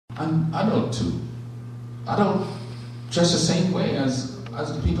and adult too. Adult dress the same way as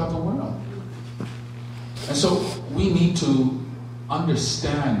the people of the world. And so we need to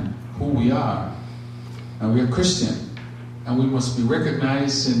understand who we are. And we are Christian. And we must be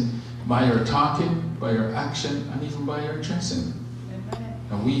recognized by our talking, by our action, and even by our dressing.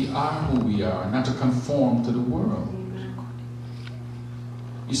 And we are who we are, not to conform to the world.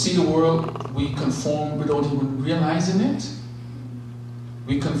 You see, the world, we conform without even realizing it.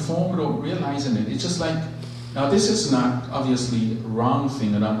 We conform without realizing it. It's just like, now this is not obviously a wrong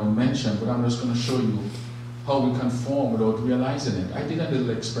thing that I'm going to mention, but I'm just going to show you how we conform without realizing it. I did a little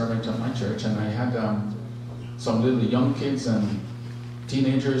experiment at my church, and I had some little young kids and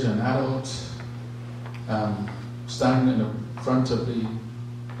teenagers and adults standing in the front of the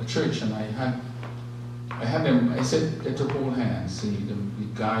church, and I had them, I said they to hold hands. See, the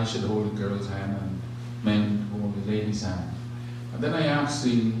guys should hold the girl's hand, and men hold the lady's hand. And then I asked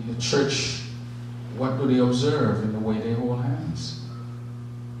the church, what do they observe in the way they hold hands?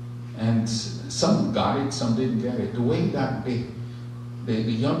 And some got it, some didn't get it. The way that the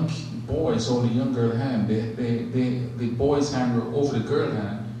young boys hold the young girl's hand, the boy's hand were over the girl's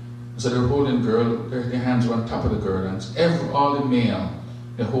hand, so they're holding their hands were on top of the girl, and all the male,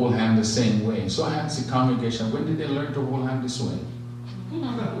 they hold hand the same way. So I asked the congregation, when did they learn to hold hand this way?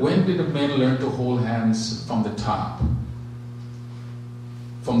 When did the men learn to hold hands from the top?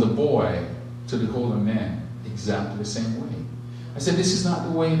 From the boy to the older man, exactly the same way. I said, this is not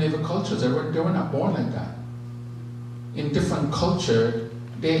the way in every culture. They were not born like that. In different culture,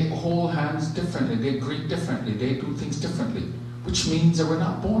 they hold hands differently, they greet differently, they do things differently, which means they were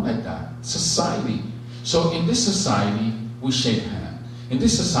not born like that. Society. So in this society, we shake hands. In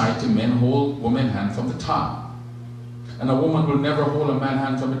this society, men hold women's hand from the top. And a woman will never hold a man's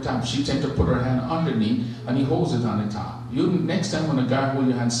hand from the top. She tends to put her hand underneath, and he holds it on the top. You, next time when a guy holds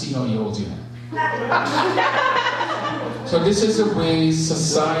your hand, see how he holds your hand. So this is the way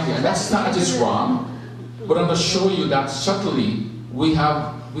society, and that's not just wrong, but I'm going to show you that subtly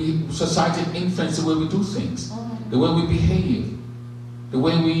society influences the way we do things, the way we behave, the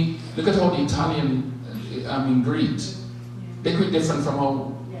way we, look at how the Italian, greet. They greet different from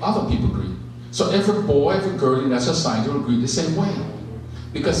how other people greet. So every boy, every girl in that society will greet the same way.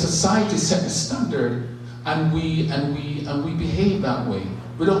 Because society set the standard, and we behave that way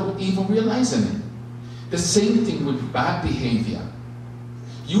without even realizing it. The same thing with bad behavior.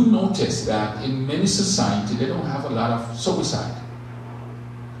 You notice that in many societies, they don't have a lot of suicide.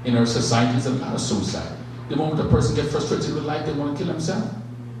 In our society, there's a lot of suicide. The moment a person gets frustrated with life, they want to kill themselves.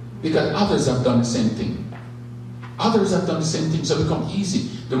 Because others have done the same thing. Others have done the same thing, so it becomes easy.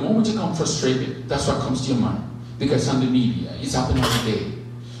 The moment you become frustrated, that's what comes to your mind. Because it's on the media, it's happening every day.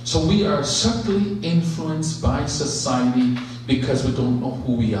 So we are subtly influenced by society because we don't know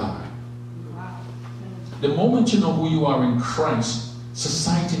who we are. The moment you know who you are in Christ,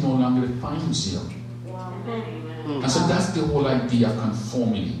 society no longer defines you. And so that's the whole idea of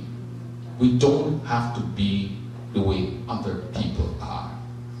conformity. We don't have to be the way other people are,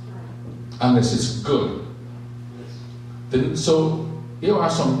 unless it's good. So here are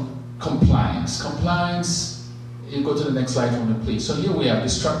some compliance. Compliance, you go to the next slide for me, please. So here we have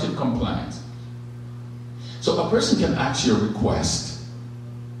destructive compliance. So a person can ask you a request,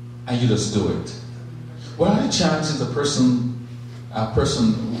 and you just do it. What are the chances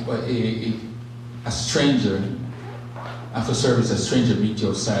a stranger, after service, a stranger meet you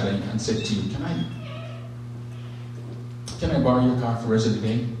outside and said to you, can I borrow your car for the rest of the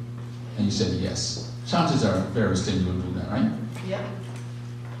day? And you said yes. Chances are very slim you'll do that, right? Yeah.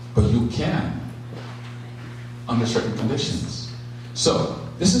 But you can, under certain conditions. So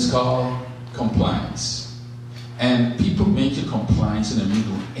this is called compliance. And people make you compliance and then you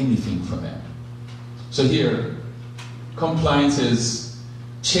do anything for them. So here, compliance is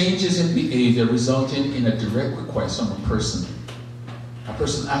changes in behavior resulting in a direct request from a person. A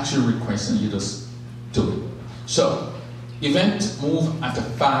person actually requests and you just do it. So, event move at a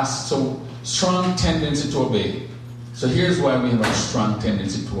fast, so strong tendency to obey. So here's why we have a strong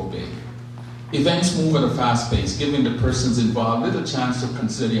tendency to obey. Events move at a fast pace, giving the persons involved little chance to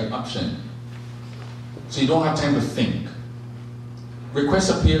consider their option. So you don't have time to think. Requests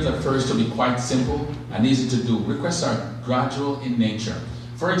appear at first to be quite simple and easy to do. Requests are gradual in nature.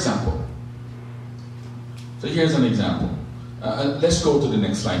 For example, so here's an example. Let's go to the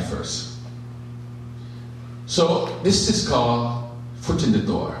next slide first. So this is called foot in the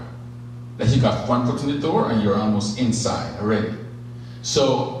door. That you got one foot in the door and you're almost inside already.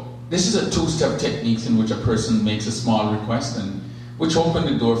 So this is a two-step technique in which a person makes a small request and which open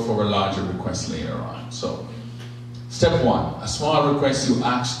the door for a larger request later on. So Step one, a small request you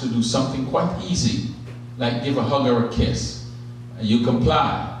ask to do something quite easy, like give a hug or a kiss, and you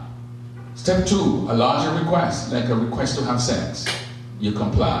comply. Step two, a larger request, like a request to have sex, you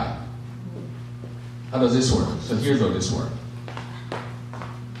comply. How does this work? So here's how this works.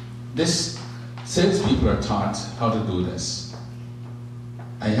 Salespeople are taught how to do this.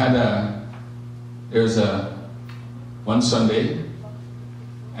 One Sunday,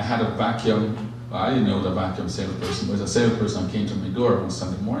 I had a vacuum. Well, I didn't know the vacuum salesperson was. A salesperson came to my door on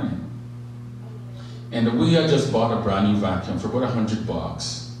Sunday morning. And we had just bought a brand new vacuum for about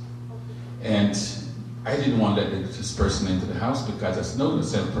 $100. And I didn't want to let this person into the house because I know the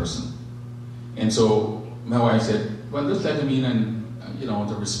salesperson. And so my wife said, well, just let him in and,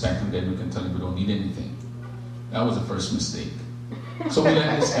 to respect him, then we can tell him we don't need anything. That was the first mistake. So we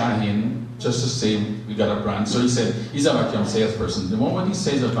let this guy in just to say we got a brand. So he said, he's a vacuum salesperson. The moment he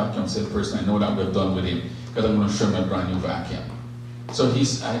says a vacuum salesperson, I know that we're done with him because I'm going to show him a brand new vacuum. So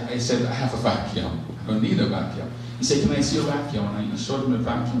I said, I have a vacuum. I don't need a vacuum. He said, can I see your vacuum? And I showed him the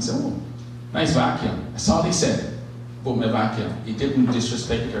vacuum and said, oh, nice vacuum. That's all he said about my vacuum. He didn't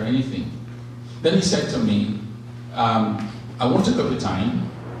disrespect it or anything. Then he said to me, I won't take up your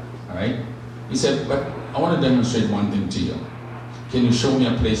time, all right? He said, but I want to demonstrate one thing to you. Can you show me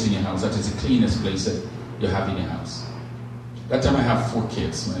a place in your house that is the cleanest place that you have in your house? That time I have 4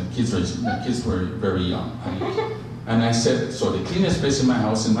 kids. My kids were very young. And I said, so the cleanest place in my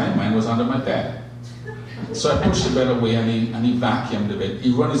house, in my mind, was under my bed. So I pushed the bed away and he vacuumed the bed.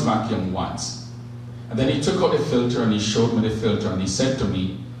 He ran his vacuum once. And then he took out the filter and he showed me the filter and he said to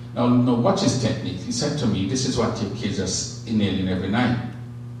me, now watch his technique. He said to me, this is what your kids are inhaling every night.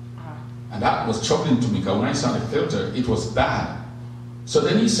 And that was troubling to me because when I saw the filter, it was bad. So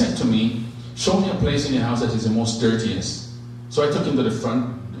then he said to me, show me a place in your house that is the most dirtiest. So I took him to the front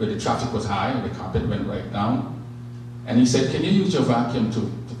where the traffic was high and the carpet went right down. And he said, can you use your vacuum to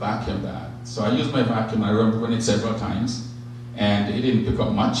vacuum that? So I used my vacuum, I run it several times, and it didn't pick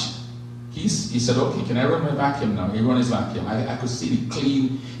up much. He said, okay, can I run my vacuum now? He ran his vacuum. I could see the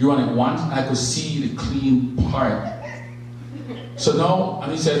clean, he ran it once, and I could see the clean part. So now,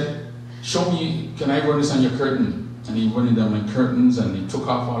 and he said, show me, can I run this on your curtain? And he ran it down my curtains, and he took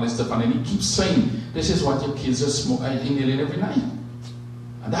off all this stuff, and then he keeps saying, this is what your kids are inhaling every night.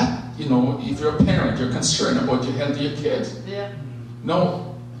 And that, if you're a parent, you're concerned about your health of your kids. Yeah. No.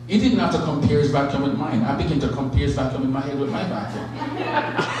 He didn't have to compare his vacuum with mine. I began to compare his vacuum in my head with my vacuum.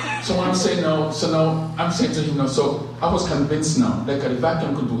 So when I'm saying no, so now I'm saying to him no, so I was convinced now that the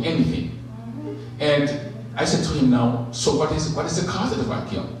vacuum could do anything. And I said to him now, so what is the cost of the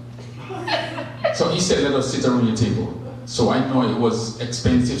vacuum? So he said, let us sit around your table. So I know it was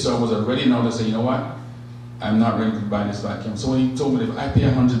expensive, so I was ready now to say, you know what? I'm not ready to buy this vacuum. So when he told me that I pay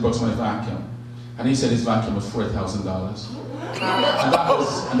 $100 for my vacuum, and he said his vacuum was $4,000.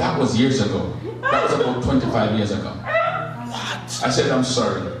 And that was years ago. That was about 25 years ago. I said, I'm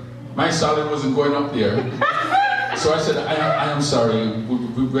sorry. My salary wasn't going up there. So I said, I am sorry.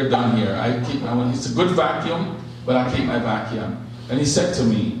 We're done here. It's a good vacuum, but I keep my vacuum. And he said to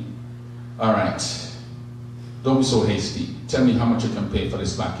me, all right, don't be so hasty. Tell me how much you can pay for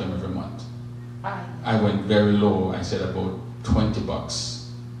this vacuum every month. I went very low. I said about $20.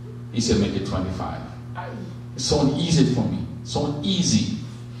 He said, make it 25. It's so easy for me. So easy.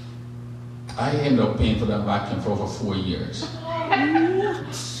 I ended up paying for that vacuum for over 4 years.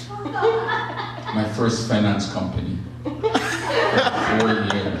 My first finance company. 4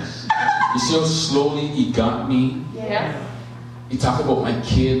 years. You see how slowly he got me? Yeah. He talked about my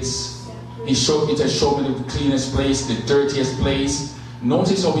kids. He showed me the cleanest place, the dirtiest place.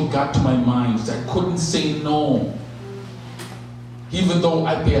 Notice how it got to my mind. I couldn't say no. Even though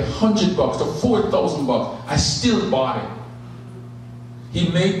I paid $100 to $4,000, I still bought it. He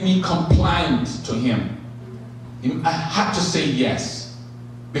made me compliant to him. I had to say yes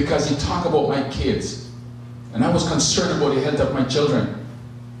because he talked about my kids. And I was concerned about the health of my children.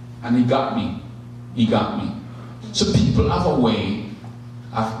 And he got me. He got me. So people have a way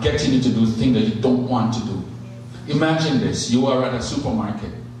of getting you to do things that you don't want to do. Imagine this. You are at a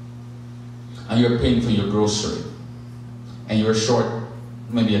supermarket and you're paying for your grocery. And you're short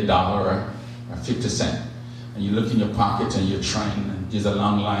maybe $1 or 50 cents. And you look in your pocket and you're trying, and there's a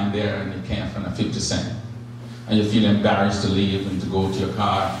long line there and you can't find a 50 cents. And you feel embarrassed to leave and to go to your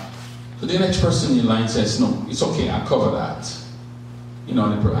car. So the next person in your line says, no, it's okay, I'll cover that.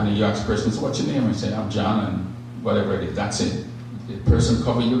 And you ask the person, so what's your name? And say, I'm John, and whatever it is, that's it. The person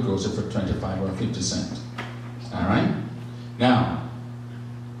cover your grocery for 25 or 50 cents. All right? Now,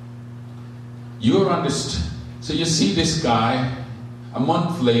 you're on this. So you see this guy, a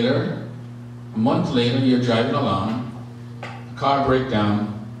month later, you're driving along, car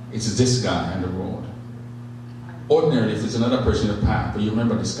breakdown, it's this guy on the road. Ordinarily, if it's another person in the path, but you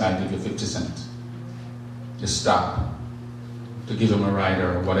remember this guy give you 50 cents. Just stop to give him a ride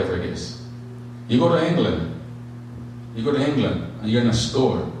or whatever it is. You go to England, and you're in a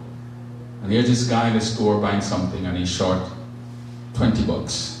store, and here's this guy in the store buying something, and he's short 20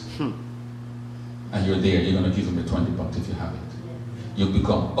 bucks. And you're there, you're going to give him the 20 bucks if you have it. You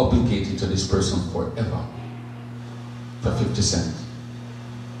become obligated to this person forever for 50 cents.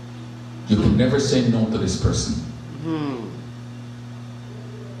 You can never say no to this person.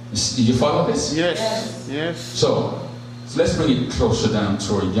 Did you follow this? Yes. Yes. So let's bring it closer down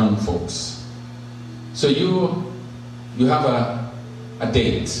to our young folks. So you have a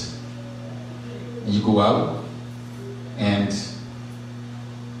date, and you go out, and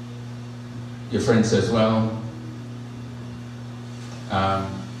your friend says, well,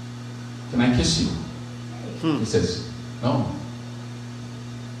 can I kiss you? He says, no,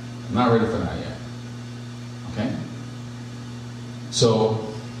 I'm not ready for that yet. Okay? So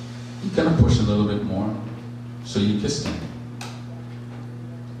you kind of push a little bit more, so you kissed him.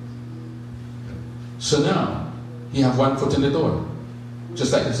 So now, he has one foot in the door,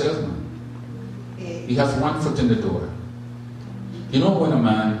 just like the salesman. He has one foot in the door. You know when a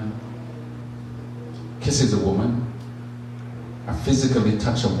man kisses a woman, or physically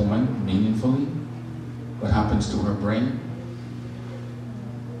touch a woman meaningfully, what happens to her brain?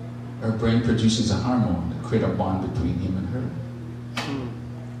 Her brain produces a hormone that creates a bond between him and her.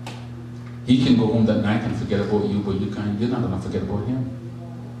 He can go home that night and forget about you, but you're not going to forget about him.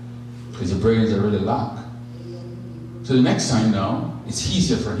 Because your brains are really locked. So the next time now, it's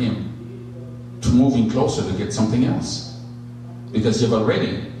easier for him to move in closer to get something else. Because he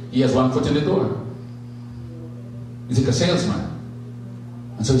has one foot in the door. He's like a salesman.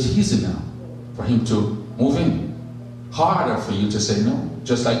 And so it's easy now for him to move in. Harder for you to say no.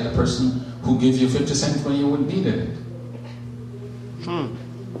 Just like the person who gave you 50 cents when you wouldn't needed it.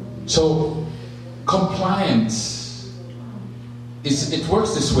 So compliance it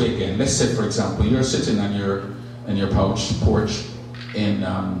works this way again. Let's say, for example, you're sitting on your porch in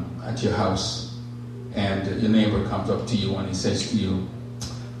at your house, and your neighbor comes up to you and he says to you,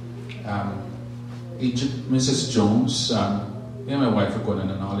 Mrs. Jones, me and my wife are going on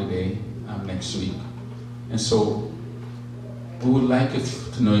an holiday next week, and so we would like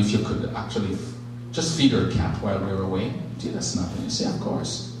to know if you could actually just feed our cat while we're away. Gee, that's nothing. You say, of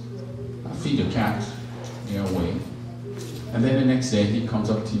course. I'll feed your cat when you're away. And then the next day he comes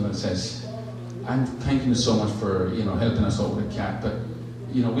up to you and says, I'm thanking you so much for helping us out with the cat, but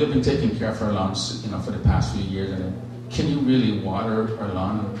we've been taking care of our lawns for the past few years, and can you really water our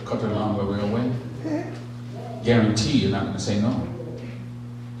lawn or cut our lawn while we're away? Guarantee you're not going to say no.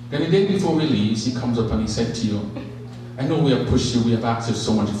 Then the day before we leave, he comes up and he said to you, I know we have pushed you, we have asked you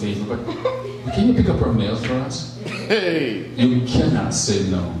so much favor, but can you pick up our mails for us? Hey. You cannot say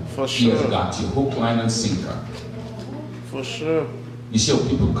no. For sure. He has got you, hook, line, and sinker. For sure. You see how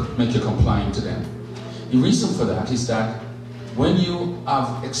people make you complying to them. The reason for that is that when you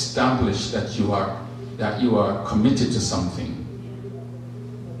have established that you are committed to something,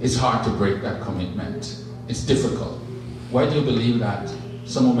 it's hard to break that commitment. It's difficult. Why do you believe that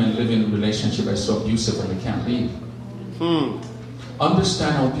some women live in a relationship that is so abusive and they can't leave?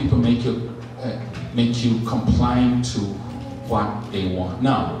 Understand how people make you complying to what they want.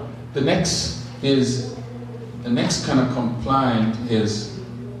 Now, the next kind of compliant is,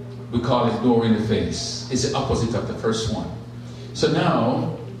 we call it door in the face. It's the opposite of the first one. So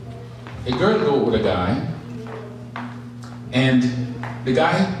now, a girl goes with a guy, and the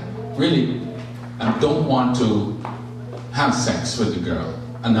guy really don't want to have sex with the girl,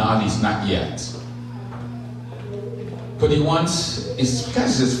 and at least not yet. But he wants,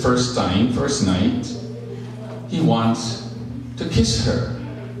 because it's his first night, he wants to kiss her.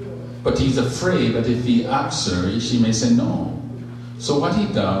 But he's afraid that if he asks her, she may say no. So what he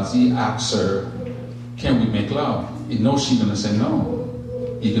does, he asks her, can we make love? He knows she's going to say no.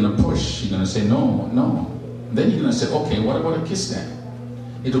 He's going to push. She's going to say no, no. Then he's going to say, okay, what about a kiss then?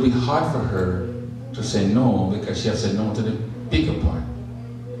 It'll be hard for her to say no because she has said no to the bigger part.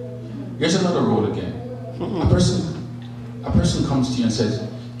 Here's another rule again. A person comes to you and says,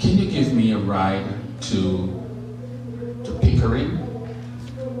 can you give me a ride to Pickering?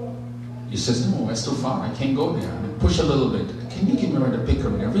 He says, no, that's too far. I can't go there. And push a little bit. Can you give me a ride to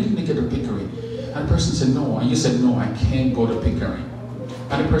Pickering? I really need to get to Pickering. And the person said, no. And you said, no, I can't go to Pickering.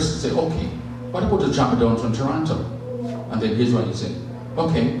 And the person said, okay, what about to drop it down from Toronto? And then here's what you say.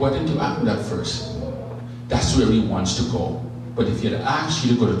 Okay, why didn't you ask me that first? That's where he wants to go. But if you'd asked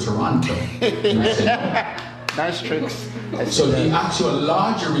you to go to Toronto, you would say no. Nice tricks. So he asks you a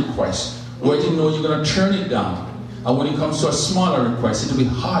larger request where you know you're going to turn it down. And when it comes to a smaller request, it'll be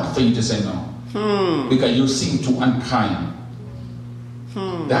hard for you to say no. Because you seem too unkind.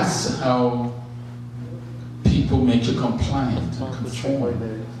 That's how people make you compliant and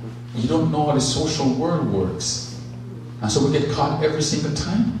conform. You don't know how the social world works. And so we get caught every single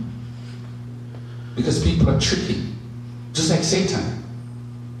time. Because people are tricky. Just like Satan.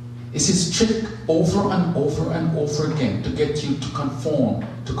 It's his trick over and over and over again to get you to conform,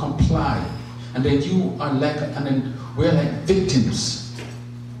 to comply. And then you are like, and then we're like victims.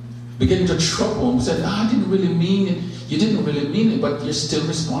 We get into trouble and say, I didn't really mean it. You didn't really mean it, but you're still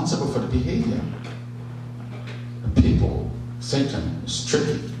responsible for the behavior. The people, Satan is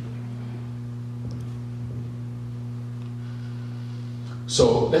tricky.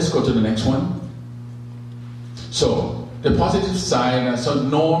 So let's go to the next one. So the positive side, so the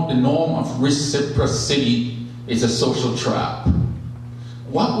norm of reciprocity is a social trap.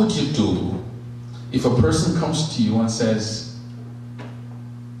 What would you do if a person comes to you and says,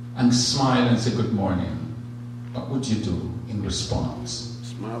 and smile and say good morning? What would you do in response?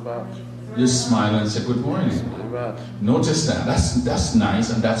 Smile back. You smile and say good morning. Smile back. Notice that. That's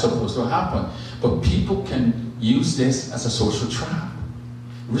nice and that's supposed to happen. But people can use this as a social trap.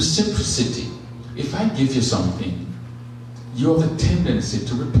 Reciprocity. If I give you something, you have the tendency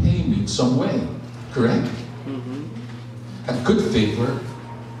to repay me in some way, correct? A good favor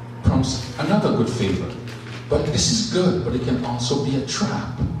prompts another good favor. But this is good, but it can also be a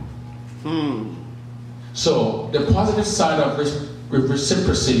trap. So the positive side of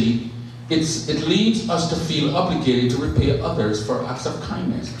reciprocity, it leads us to feel obligated to repay others for acts of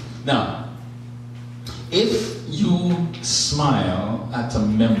kindness. Now, if you smile at a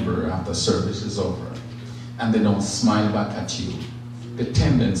member after service is over, and they don't smile back at you, the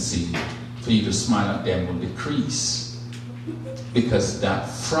tendency for you to smile at them will decrease. Because that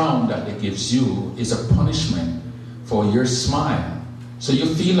frown that they gives you is a punishment for your smile. So you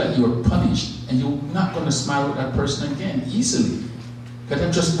feel like you're punished, and you're not going to smile with that person again easily. Because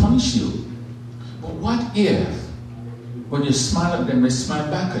they've just punished you. But what if, when you smile at them, they smile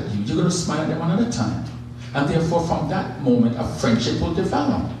back at you? You're going to smile at them another time. And therefore, from that moment, a friendship will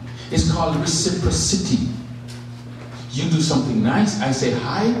develop. It's called reciprocity. You do something nice, I say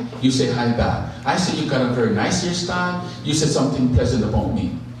hi, you say hi back. I say you got a very nice hairstyle, you say something pleasant about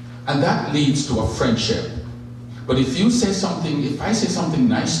me. And that leads to a friendship. But if you say something, if I say something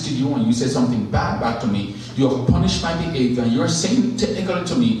nice to you and you say something bad back to me, you have punished my behavior and you're saying technically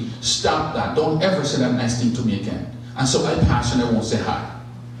to me, stop that, don't ever say that nice thing to me again. And so I pass and I won't say hi.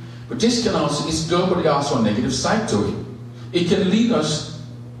 But this can also, it's good, but there's also a negative side to it. It can lead us,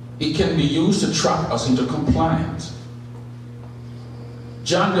 it can be used to trap us into compliance.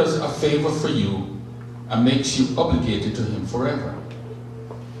 John does a favor for you and makes you obligated to him forever.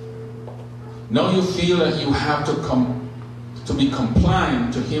 Now you feel that you have to be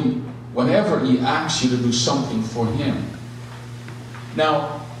compliant to him whenever he asks you to do something for him.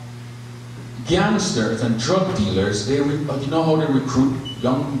 Now, gangsters and drug dealers, you know how they recruit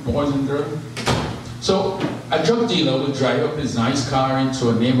young boys and girls? So a drug dealer will drive up his nice car into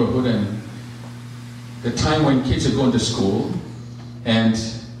a neighborhood, and the time when kids are going to school, and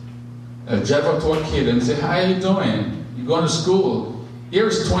drive up to a kid and say, how you doing? You going to school?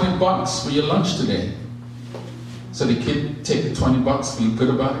 Here's $20 for your lunch today. So the kid take the $20, feel good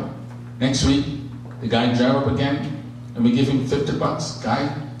about it. Next week, the guy drive up again, and we give him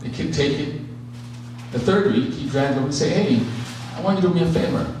 $50. The kid take it. The third week, he drives up and say, hey, I want you to do me a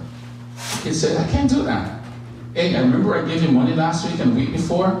favor. The kid said, I can't do that. Hey, I remember I gave you money last week and the week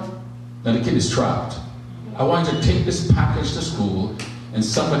before. Now the kid is trapped. I want you to take this package to school, and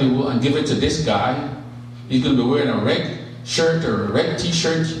somebody will give it to this guy. He's going to be wearing a red shirt or a red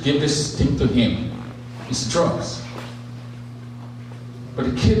t-shirt. Give this thing to him. It's drugs. But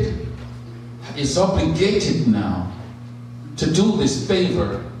the kid is obligated now to do this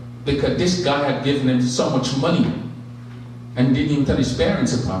favor because this guy had given him so much money and didn't even tell his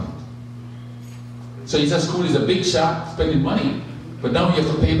parents about it. So he's at school, he's a big shot, spending money, but now you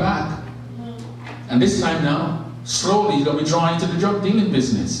have to pay back. And this time now, slowly he's going to be drawn into the drug dealing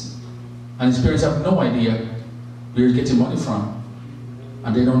business. And his parents have no idea where he's getting money from.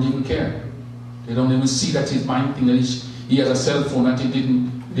 And they don't even care. They don't even see that he's buying things, that he has a cell phone that he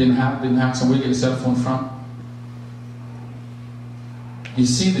didn't have somewhere to get a cell phone from. You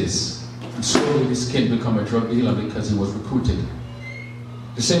see this, and slowly this kid become a drug dealer because he was recruited.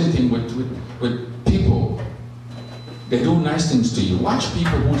 The same thing with people. They do nice things to you. Watch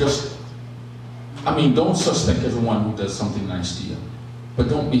people who just, don't suspect everyone who does something nice to you. But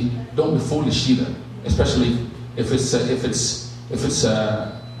don't be foolish either. especially if it's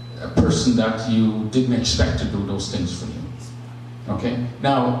a person that you didn't expect to do those things for you. Okay?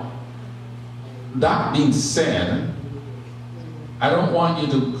 Now, that being said, I don't want you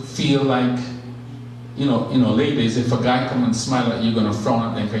to feel like, ladies, if a guy come and smile at you, you're going to frown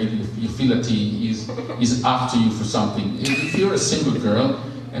at them because you feel that he's after you for something. If you're a single girl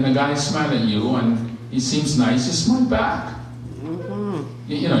and a guy smile at you and he seems nice, you smile back. Mm-hmm.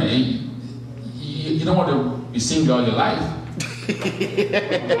 You don't want to be single all your life.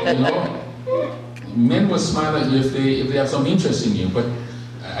 Men will smile at you if they have some interest in you, but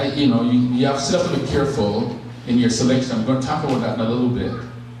you have still have to be careful in your selection. I'm going to talk about that in a little bit.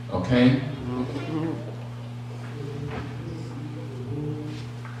 Okay?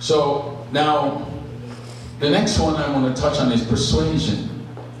 So now, the next one I want to touch on is persuasion.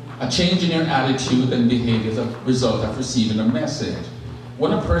 A change in your attitude and behavior is a result of receiving a message.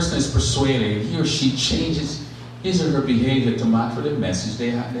 When a person is persuaded, he or she changes his or her behavior to match with the message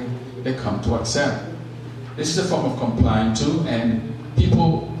they come to accept. This is a form of complying to, and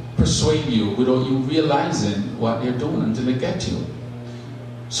people persuade you without you realizing what they're doing until they get you.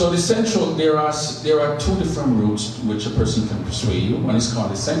 So there are two different routes to which a person can persuade you. One is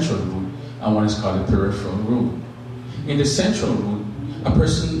called the central route, and one is called the peripheral route. In the central route, a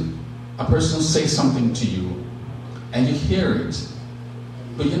person will say something to you, and you hear it,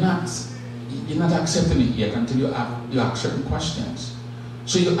 but you're not accepting it yet until you ask certain questions.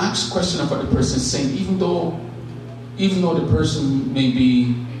 So you ask questions of what the person is saying, even though the person may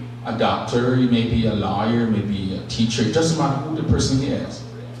be a doctor, he may be a lawyer, maybe a teacher, it doesn't matter who the person is.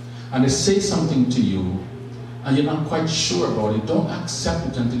 And they say something to you, and you're not quite sure about it, don't accept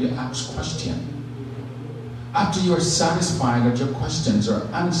it until you ask questions. After you are satisfied that your questions are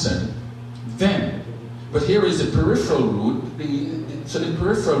answered, then, but here is the peripheral route. So the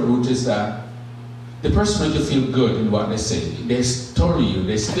peripheral route is that the person makes you feel good in what they say. They story you,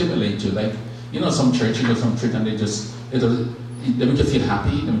 they stimulate you. Like, some church, you go to some church and they make you feel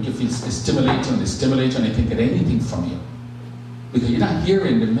happy, they make you feel stimulated, and they can't get anything from you. Because you're not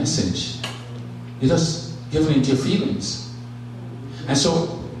hearing the message. You're just giving into your feelings. And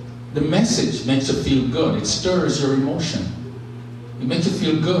so the message makes you feel good. It stirs your emotion. It makes you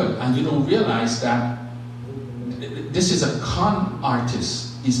feel good, and you don't realize that this is a con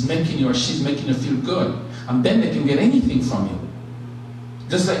artist. He's making you or she's making you feel good, and then they can get anything from you.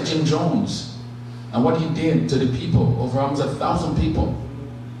 Just like Jim Jones and what he did to the people, over almost 1,000 people.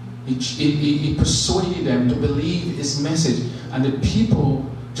 He persuaded them to believe his message, and the people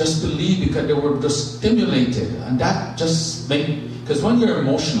just believed because they were just stimulated, and that just made. Because when you're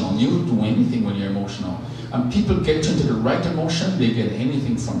emotional, you do anything when you're emotional, and people get into the right emotion, they get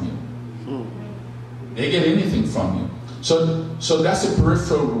anything from you. They get anything from you. So that's the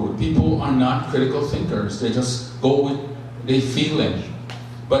peripheral route. People are not critical thinkers. They just go with, they feel it.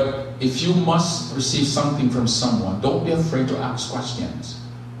 But if you must receive something from someone, don't be afraid to ask questions.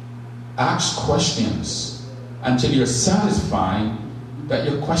 Ask questions until you're satisfied that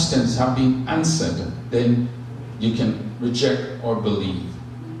your questions have been answered. Then you can reject or believe.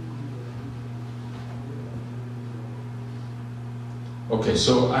 Okay,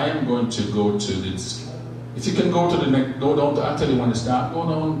 so I am going to go to this. If you can go to the next, go down to, I'll tell you when to start.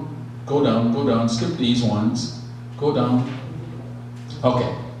 Go down, skip these ones. Go down.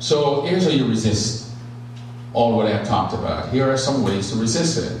 Okay, so here's how you resist all what I talked about. Here are some ways to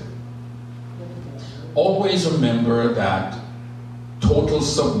resist it. Always remember that total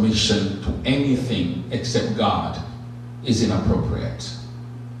submission to anything except God is inappropriate.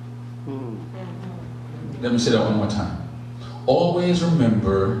 Let me say that one more time. Always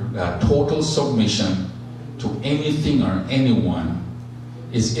remember that total submission to anything or anyone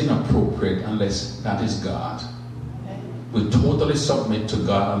is inappropriate unless that is God. We totally submit to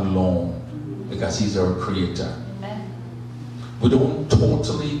God alone because He's our creator. We don't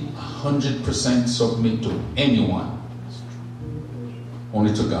totally 100% submit to anyone,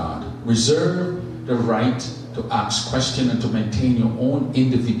 only to God. Reserve the right to ask questions and to maintain your own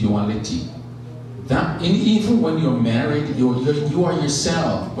individuality. That even when you're married, you are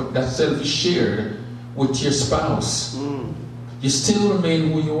yourself, but that self is shared with your spouse. You still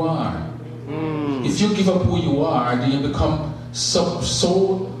remain who you are. If you give up who you are, then you become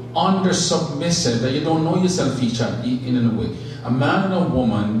so under-submissive that you don't know yourself in a way. A man and a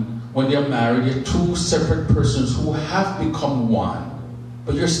woman, when they're married, they're two separate persons who have become one.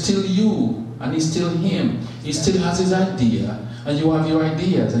 But you're still you, and he's still him. He still has his idea, and you have your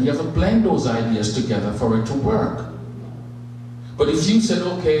ideas, and you have to blend those ideas together for it to work. But if you said,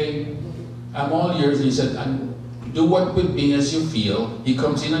 okay, I'm all yours, and you said, do what with me as you feel. He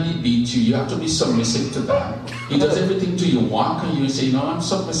comes in and he beats you. You have to be submissive to that. He does everything to you. Walk on you and say, no, I'm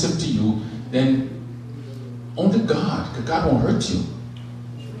submissive to you. Then only God, because God won't hurt you.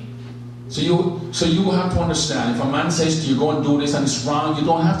 So you have to understand, if a man says to you, go and do this and it's wrong, you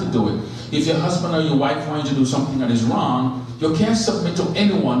don't have to do it. If your husband or your wife wants you to do something that is wrong, you can't submit to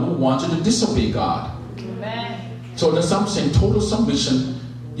anyone who wants you to disobey God. Amen. So that's what I'm saying, total submission.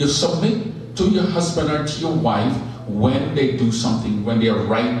 You submit to your husband or to your wife when they do something, when they are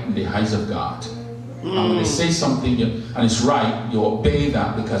right in the eyes of God. And when they say something and it's right, you obey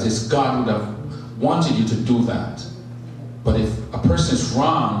that because it's God who would have wanted you to do that. But if a person is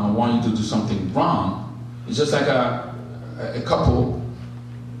wrong and want you to do something wrong, it's just like a couple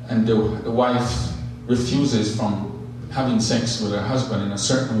and the wife refuses from having sex with her husband in a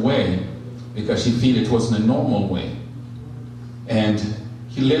certain way because she feels it wasn't a normal way. And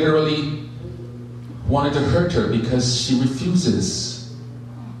he literally wanted to hurt her because she refuses.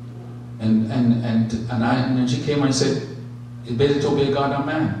 And then she came and I said, it's better to obey God than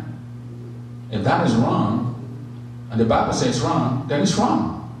man. If that is wrong, and the Bible says it's wrong, then it's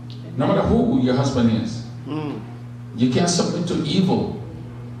wrong. No matter who your husband is. You can't submit to evil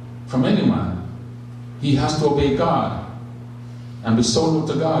from anyone. He has to obey God and be so loyal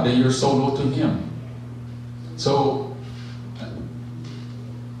to God that you're so loyal to Him. So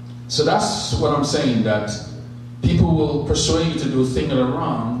that's what I'm saying, that people will persuade you to do things that are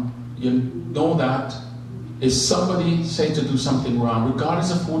wrong. You know that if somebody says to do something wrong,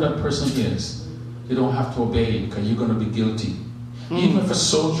 regardless of who that person is, you don't have to obey because you're going to be guilty. Even if a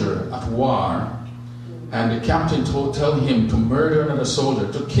soldier at war and the captain tell him to murder another soldier,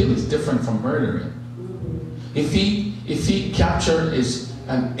 to kill is different from murdering. If he captures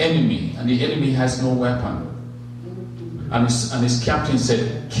an enemy and the enemy has no weapon, and his captain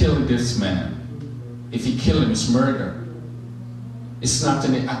said, kill this man. If he kill him, it's murder. It's not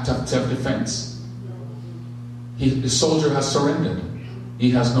an act of self-defense. The soldier has surrendered.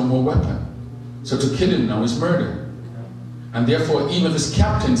 He has no more weapon. So to kill him now is murder. And therefore, even if his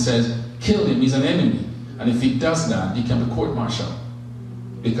captain says, kill him, he's an enemy. And if he does that, he can be court-martialed.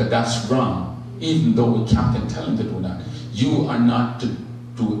 Because that's wrong. Even though the captain tell him to do that. You are not to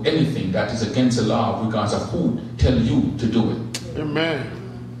do anything that is against the law regardless of who tell you to do it. Amen.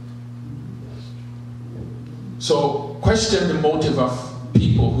 So question the motive of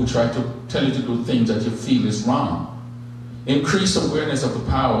people who try to tell you to do things that you feel is wrong. Increase awareness of the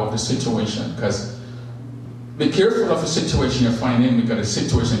power of the situation, because be careful of the situation you find in, because the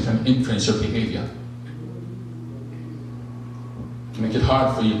situation can influence your behavior. Make it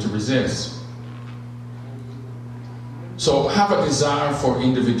hard for you to resist. So have a desire for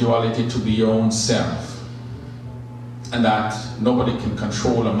individuality, to be your own self, and that nobody can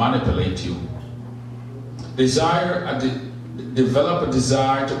control or manipulate you. Develop a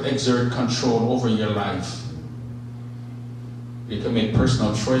desire to exert control over your life. You can make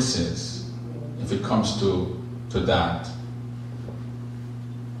personal choices if it comes to that.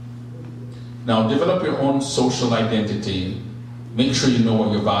 Now, develop your own social identity. Make sure you know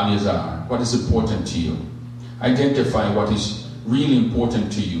what your values are, what is important to you. Identify what is really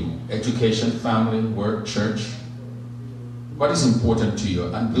important to you. Education, family, work, church. What is important to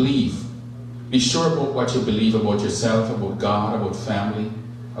you, and believe. Be sure about what you believe about yourself, about God, about family,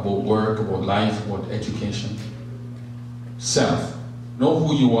 about work, about life, about education. Self. Know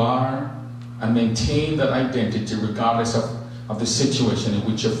who you are and maintain that identity regardless of the situation in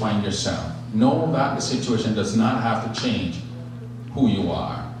which you find yourself. Know that the situation does not have to change who you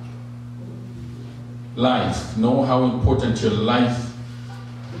are. Life. Know how important your life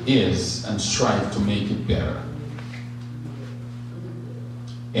is and strive to make it better.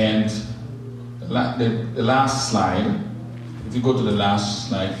 And the last slide, if you go to the last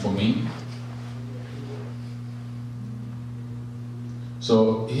slide for me.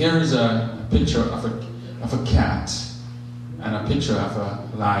 So here is a picture of a cat and a picture of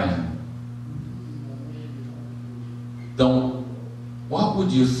a lion. What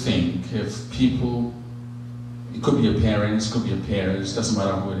would you think if people, it could be your parents, could be your parents, doesn't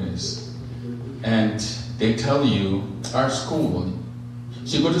matter who it is, and they tell you, our school,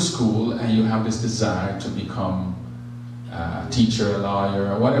 so you go to school and you have this desire to become a teacher, a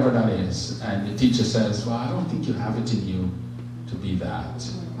lawyer, or whatever that is, and the teacher says, well, I don't think you have it in you to be that.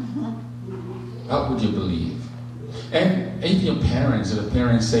 What would you believe? And even your parents, if the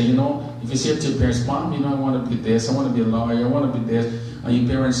parents say, if you say to your parents, Mom, I want to be this, I want to be a lawyer, I want to be this, and your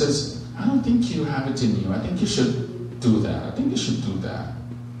parent says, I don't think you have it in you, I think you should do that, I think you should do that.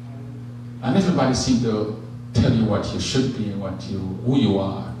 And everybody seems to tell you what you should be and who you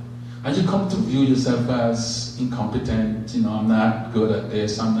are. And you come to view yourself as incompetent, you know, I'm not good at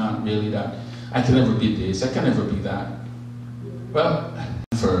this, I'm not really that, I can never be this, I can never be that. Well,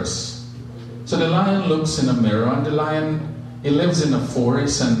 first, so the lion looks in a mirror, and the lion, he lives in a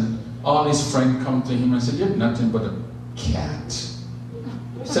forest, and all his friends come to him and say, you're nothing but a cat.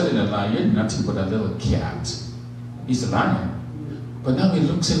 He said in a lion, you're nothing but a little cat. He's a lion. But now he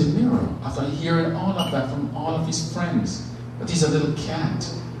looks in the mirror after hearing all of that from all of his friends, that he's a little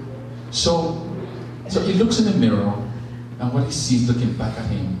cat. So he looks in the mirror, and what he sees looking back at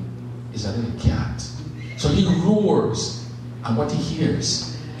him is a little cat. So he roars, and what he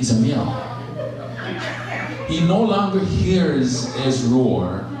hears is a meow. He no longer hears his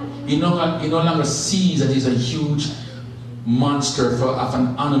roar. He no longer sees that he's a huge monster of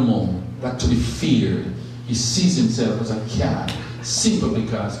an animal that to be feared. He sees himself as a cat, simply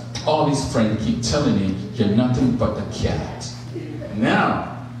because all his friends keep telling him, you're nothing but a cat. Now,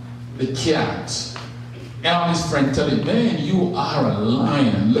 the cat, and all his friends tell him, man, you are a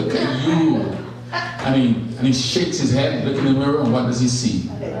lion, look at you. And he shakes his head, look in the mirror, and what does he see?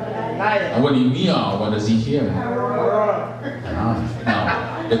 And when he meow, what does he hear?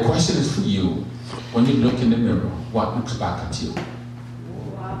 Now, the question is for you. When you look in the mirror, what looks back at you?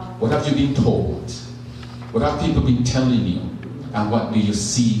 What have you been told? What have people been telling you? And what do you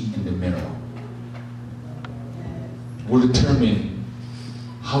see in the mirror? Will determine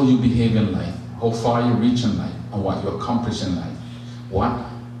how you behave in life, how far you reach in life, and what you accomplish in life. What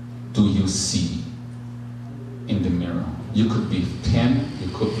do you see in the mirror? You could be 10, you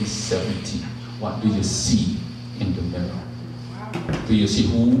could be 70. What do you see in the mirror? Do you see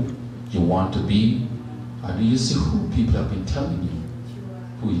who you want to be? Or do you see who people have been telling you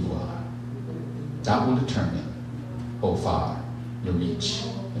who you are? That will determine how far you reach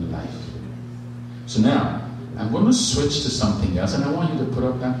in life. So now, I'm going to switch to something else, and I want you to put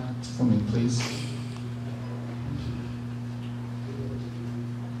up that for me, please.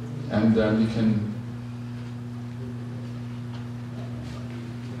 And you can...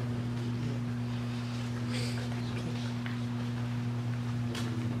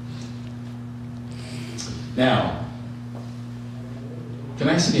 Now, can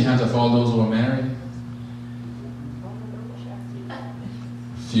I see the hands of all those who are married?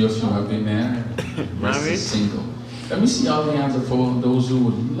 Few of you have been married. Rest is single. Let me see all the hands of all those who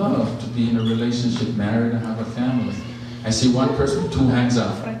would love to be in a relationship, married, and have a family. I see one person with 2 hands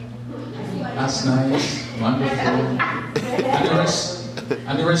up. That's nice, wonderful.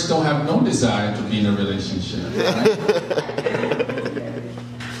 And the rest don't have no desire to be in a relationship. Right?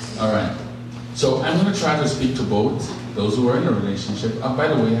 All right. So I'm going to try to speak to both those who are in a relationship. By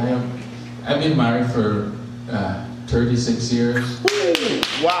the way, I've been married for 36 years.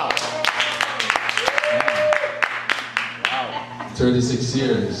 Wow. 36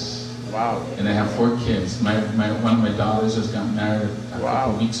 years. Wow. And I have 4 kids. One of my daughters just got married a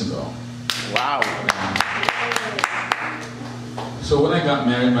couple weeks ago. Wow. So when I got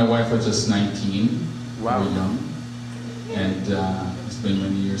married, my wife was just 19. Wow. Very young. And it's been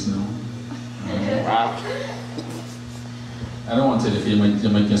many years now. Wow. I don't want to tell you, you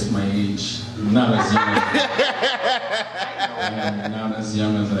might guess my age. Not as young as not as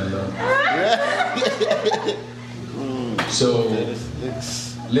young as I love. So,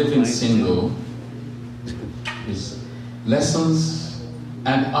 living single is lessons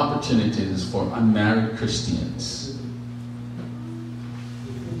and opportunities for unmarried Christians.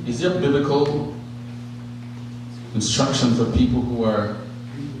 Is there biblical instruction for people who are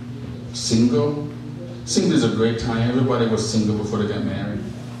single? Single is a great time. Everybody was single before they got married.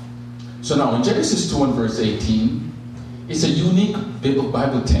 So now in Genesis 2 and verse 18, it's a unique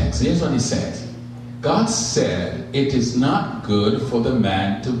Bible text. Here's what it says. God said, it is not good for the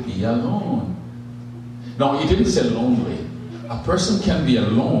man to be alone. No, he didn't say lonely. A person can be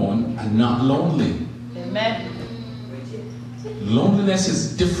alone and not lonely. Amen. Loneliness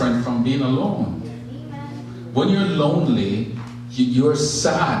is different from being alone. When you're lonely, you're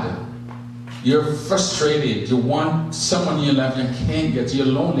sad. You're frustrated. You want someone in your life you can't get. You're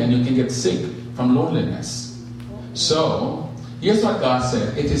lonely and you can get sick from loneliness. So, here's what God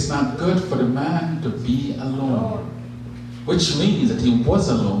said. It is not good for the man to be alone. Which means that he was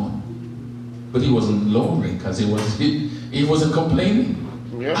alone. But he wasn't lonely because he wasn't complaining.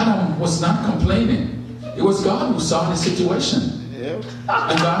 Yep. Adam was not complaining. It was God who saw the situation. Yep.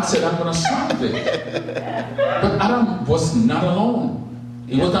 And God said, I'm going to solve it. But Adam was not alone.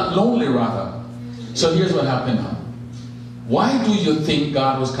 He was not lonely, rather. So here's what happened now. Why do you think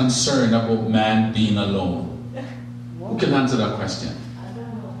God was concerned about man being alone? Who can answer that question?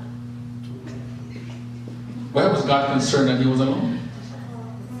 Why was God concerned that he was alone?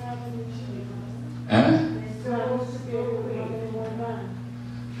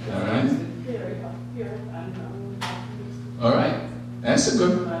 That's a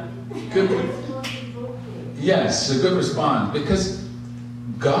good, yes, a good response. Because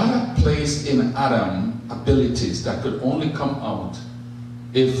God had placed in Adam abilities that could only come out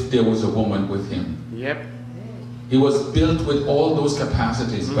if there was a woman with him. Yep. He was built with all those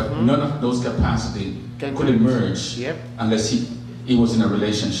capacities, but none of those capacities could emerge unless he was in a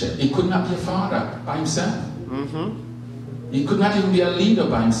relationship. He could not be a father by himself. He could not even be a leader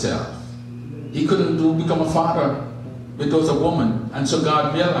by himself. He couldn't become a father without a woman. And so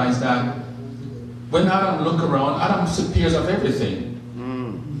God realized that when Adam looked around, Adam appears of everything.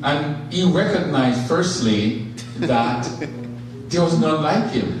 And he recognized firstly that there was none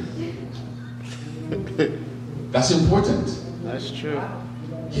like him. That's important. That's true.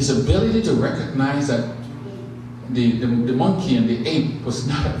 His ability to recognize that the monkey and the ape was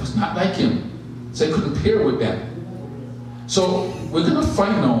not like him. So he couldn't pair with them. So we're going to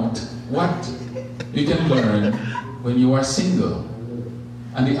find out what you can learn when you are single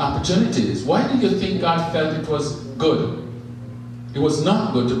and the opportunities. Why do you think God felt it was good? It was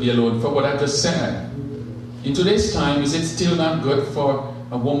not good to be alone, for what I just said. In today's time, is it still not good for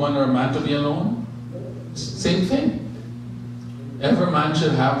a woman or a man to be alone? Same thing. Every man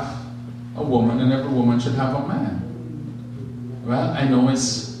should have a woman and every woman should have a man. Well, I know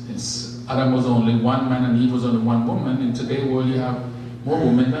Adam was only one man and Eve was only one woman. In today's world, you have more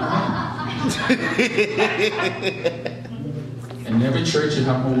women than men. In every church, you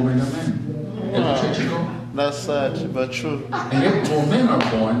have more women than men. Every church you go. That's sad, but true. And yet more men are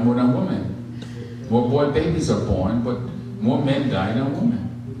born more than women. More boy babies are born, but more men die than women.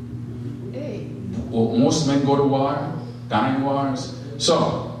 Most men go to war, die in wars.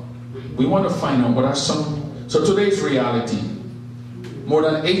 So, we want to find out what are some... So today's reality, more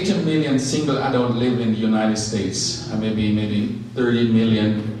than 80 million single adults live in the United States. And maybe 30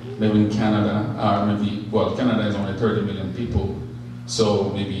 million live in Canada. Canada is only 30 million people. So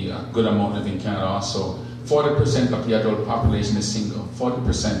maybe a good amount live in Canada also. 40% of the adult population is single.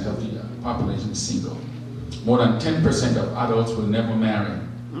 40% of the population is single. More than 10% of adults will never marry.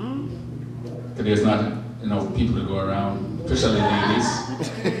 Because there's not enough people to go around, especially ladies.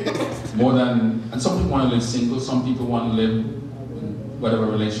 And some people want to live single, some people want to live in whatever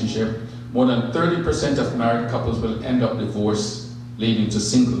relationship. More than 30% of married couples will end up divorced, leading to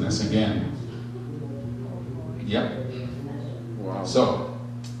singleness again. Yep. Wow. So,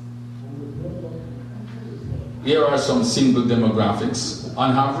 here are some single demographics.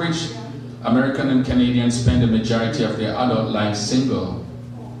 On average, American and Canadians spend the majority of their adult life single.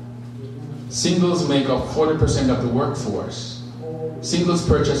 Singles make up 40% of the workforce. Singles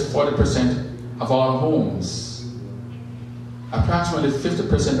purchase 40% of all homes. Approximately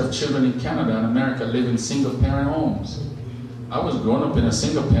 50% of children in Canada and America live in single-parent homes. I was growing up in a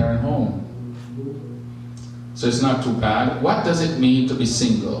single-parent home. So it's not too bad. What does it mean to be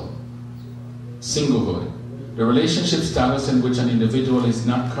single? Singlehood. The relationship status in which an individual is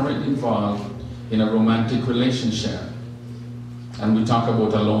not currently involved in a romantic relationship. And we talk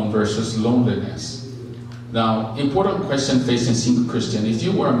about alone versus loneliness. Now, important question facing single Christian. If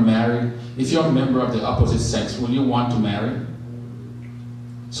you were married, if you're a member of the opposite sex, will you want to marry?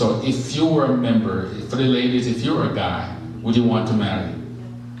 So if you were a member, for the ladies, if you were a guy, would you want to marry?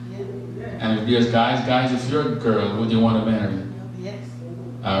 And if there's guys, if you're a girl, would you want to marry? Yes.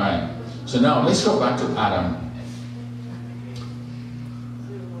 All right. So now let's go back to Adam.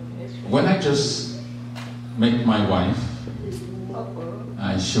 When I just met my wife,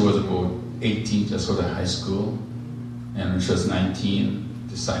 she was about 18, just out of high school, and when she was 19,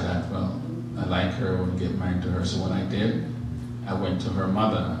 decided that, well, I like her, I want to get married to her. So when I did, I went to her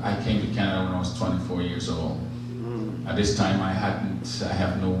mother. I came to Canada when I was 24 years old. At this time, I have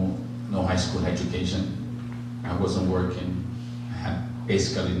no high school education. I wasn't working. I had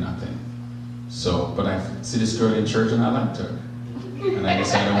basically nothing. So, but I see this girl in church and I liked her. And I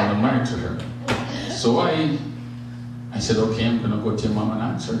decided I want to marry to her. So I said, okay, I'm going to go to your mom and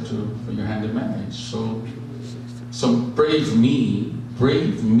ask her for your hand in marriage. So brave me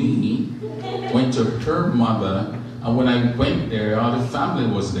went to her mother, and when I went there, all the family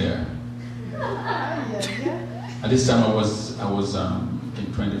was there. At this time I was I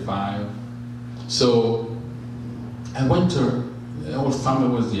think 25. So I went to her, the whole family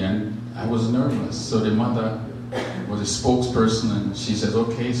was there, and I was nervous. So the mother was a spokesperson, and she said,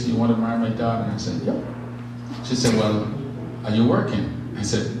 okay, so you want to marry my daughter? And I said, yep. She said, well, are you working? I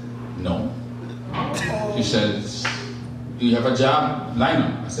said, no. She said, do you have a job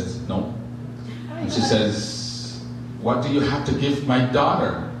lineup? I said, no. And she says, what do you have to give my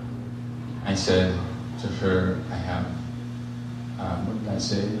daughter? I said to her, I have, what did I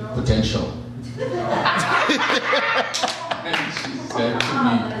say? Potential. And she said to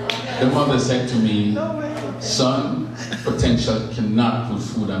me, the mother said to me, son, potential cannot put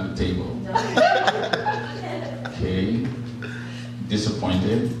food on the table. Okay,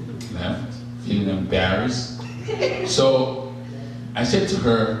 disappointed, left, feeling embarrassed. So I said to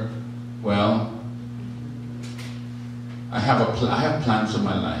her, well, I have plans for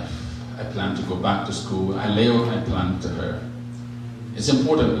my life. I plan to go back to school. I lay out my plan to her. It's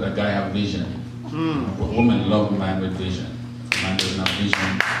important that a guy have vision. Women love a man with vision. If a man doesn't have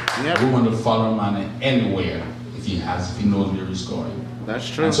vision, a woman will follow a man anywhere if he knows where he's going. That's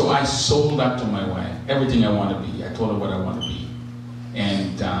true. And so I sold that to my wife, everything I want to be. I told her what I want to be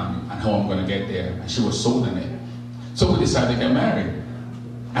and how I'm going to get there. And she was sold in it. So we decided to get married.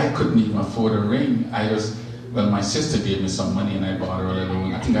 I couldn't even afford a ring. Well, my sister gave me some money and I bought her a little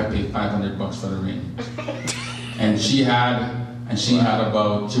ring. I think I paid $500 for the ring. And she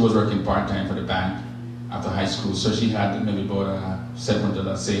was working part-time for the bank after high school, so she had maybe about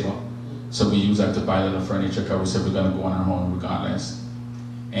 $700 saved. So we used that to buy a little furniture because we said we're going to go on our own regardless.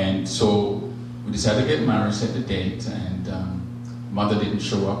 And so we decided to get married, set the date, and mother didn't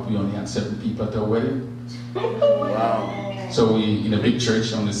show up. We only had 7 people at our wedding. Wow. So we, in a big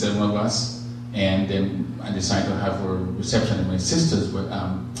church, only 7 of us, and then I decided to have a reception in my sister's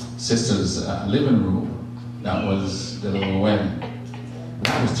living room. That was the little wedding.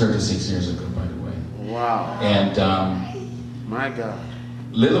 That was 36 years ago, by the way. Wow. And my God.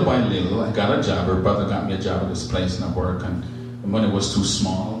 Little by little, I got a job. Her brother got me a job at this place and I worked, and the money was too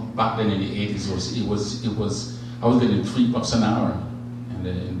small. Back then in the 80s, I was getting $3 an hour.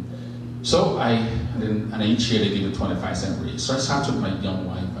 And each year they give me 25-cent raise. So I sat with my young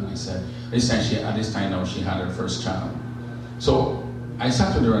wife and I said, at this time now she had her first child. So I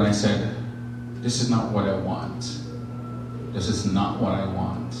sat with her and I said, this is not what I want. This is not what I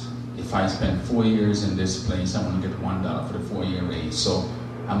want. If I spend 4 years in this place, I'm going to get $1 for the 4-year raise. So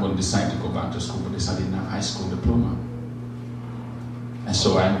I'm going to decide to go back to school, but I didn't have high school diploma. And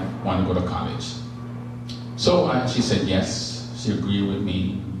so I want to go to college. So she said yes. She agreed with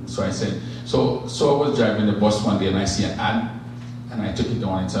me. So I said, so I was driving the bus one day and I see an ad, and I took it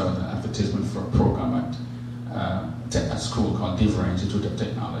down. It's an advertisement for a program at a school called Denver Institute of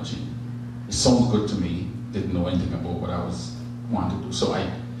Technology. It sounded good to me. Didn't know anything about what I wanted to do.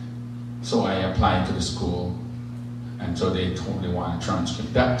 So I applied to the school, and so they told me they wanted a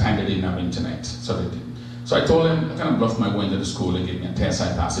transcript. That time they didn't have internet, so they didn't. So I told them, I kind of bluffed my way into the school. They gave me a test.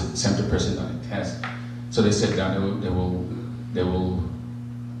 I passed it, 70% on the test. So they said that they will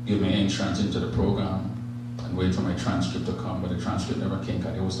give me entrance into the program and wait for my transcript to come, but the transcript never came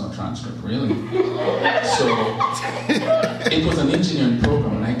because there was no transcript, really. So it was an engineering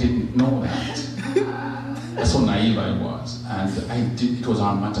program, and I didn't know that. That's how naive I was. And it was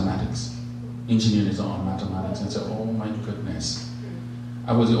all mathematics. Engineering is all mathematics. And I said, oh my goodness.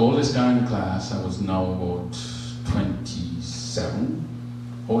 I was the oldest guy in the class. I was now about 27.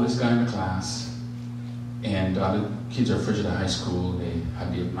 Oldest guy in the class. And the kids are fresh out of high school. They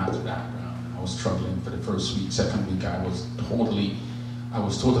had their math background. I was struggling for the first week. Second week, I was totally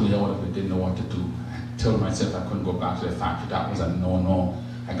out of it. Didn't know what to do. I told myself I couldn't go back to the factory. That was a no.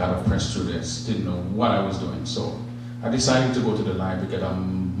 I got to press through this. Didn't know what I was doing. So I decided to go to the library, get as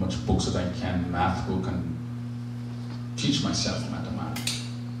much books as I can, math book, and teach myself mathematics.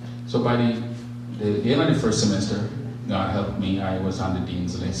 So by the end of the first semester, God helped me. I was on the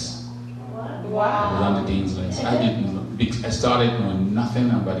dean's list. Wow. I was on the dean's list. I started knowing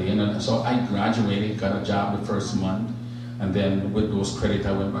nothing, and by the end of so I graduated, got a job the first month, and then with those credits,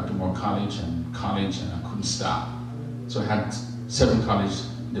 I went back to more college, and I couldn't stop. So I had 7 college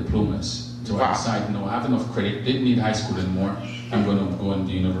diplomas. So I decided, no, I have enough credit, didn't need high school anymore, I'm going to go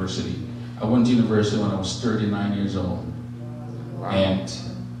into university. I went to university when I was 39 years old. Wow. And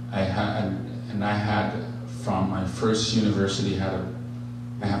I had from my first university,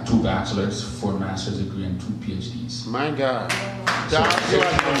 I have 2 bachelor's, 4 master's degree, and 2 PhDs. My God.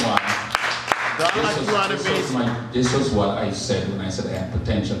 This was what I said when I said I had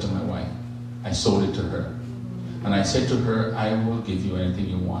potential to my wife. I sold it to her. And I said to her, I will give you anything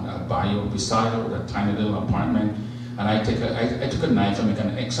you want. I'll buy you beside her with a tiny little apartment. And I took a knife and make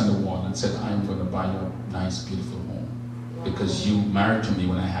an X on the wall and said, I'm going to buy you a nice, beautiful home. Because you married to me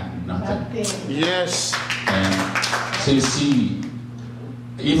when I had nothing. Yes. And so you see,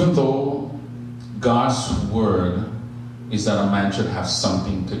 even though God's word is that a man should have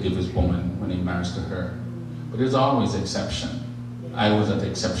something to give his woman when he marries to her, but there's always exception. I was that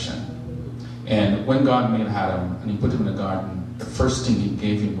exception. And when God made Adam and he put him in the garden, the first thing he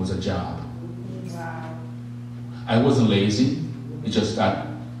gave him was a job. Wow. I wasn't lazy. It's just that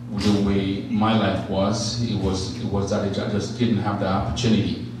the way my life was, it was that I just didn't have the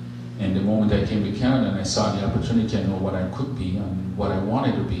opportunity. And the moment I came to Canada and I saw the opportunity, I know what I could be and what I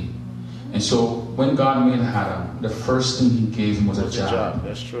wanted to be. And so when God made Adam, the first thing he gave him was a job.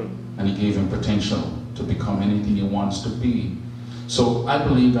 That's true. And he gave him potential to become anything he wants to be. So I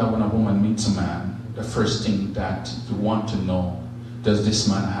believe that when a woman meets a man, the first thing that you want to know, does this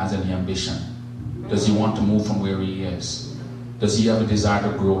man has any ambition? Does he want to move from where he is? Does he have a desire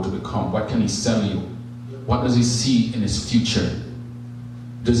to grow, to become? What can he sell you? What does he see in his future?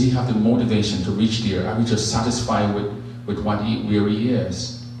 Does he have the motivation to reach there? Are we just satisfied with where he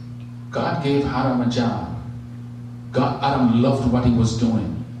is? God gave Adam a job. Adam loved what he was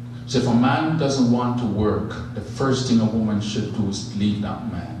doing. So if a man doesn't want to work, the first thing a woman should do is leave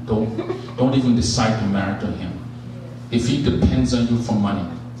that man. Don't even decide to marry to him. If he depends on you for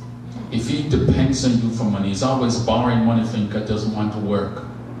money, he's always borrowing money from you because he doesn't want to work.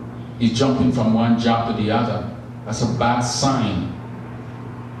 He's jumping from one job to the other. That's a bad sign.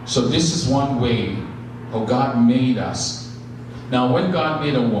 So this is one way how God made us. Now when God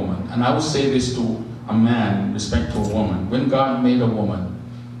made a woman, and I will say this to a man in respect to a woman, when God made a woman,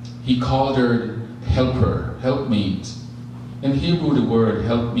 he called her helper, helpmeet. In Hebrew the word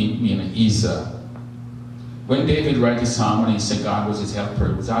helpmeet means Isa. When David wrote his psalm and he said God was his helper,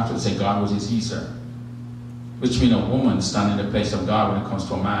 it was actually say God was his Isa, which means a woman standing in the place of God when it comes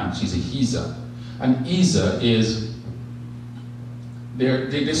to a man. She's a Isa. And Isa is,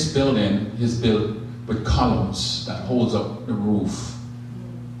 this building is built with columns that holds up the roof.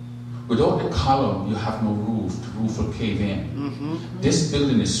 Without the column, you have no roof. The roof will cave in. Mm-hmm. This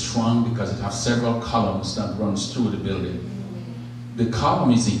building is strong because it has several columns that runs through the building. The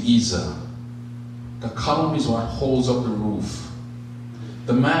column is the Isa. The column is what holds up the roof.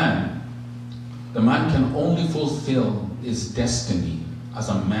 The man can only fulfill his destiny as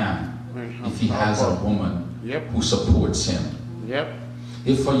a man if he has a woman who supports him. Yep.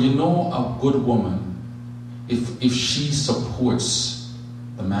 If you know a good woman, if she supports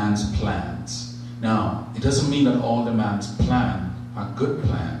the man's plans. Now, it doesn't mean that all the man's plans are good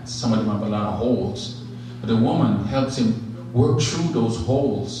plans. Some of them have a lot of holes. But the woman helps him work through those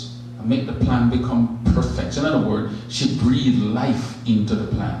holes and make the plan become perfect. In other words, she breathes life into the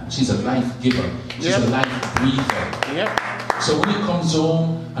plan. She's a life giver. She's a life breather. Yep. So when he comes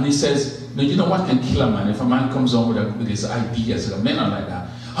home and he says, "No, you know what can kill a man? If a man comes home with his ideas, men are like that.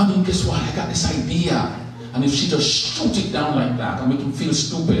 I mean, guess what? I got this idea." And if she just shoots it down like that and make him feel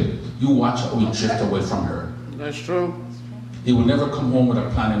stupid, you watch how he drift away from her. That's true. He will never come home with a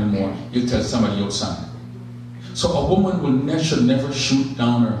plan anymore. He'll tell somebody outside. So a woman should never shoot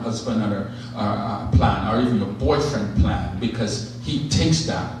down her husband or her plan, or even your boyfriend plan, because he takes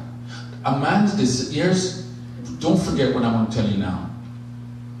that. A man's desires, don't forget what I'm going to tell you now.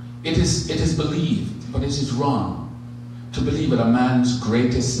 It is believed, but it is wrong to believe that a man's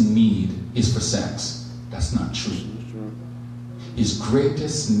greatest need is for sex. That's not true. His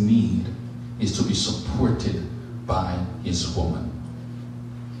greatest need is to be supported by his woman.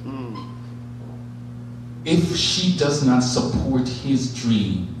 If she does not support his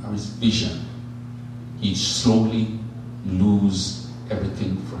dream or his vision, he slowly loses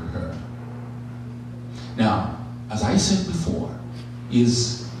everything for her. Now, as I said before,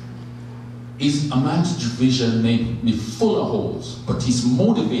 is a man's vision may be full of holes, but he's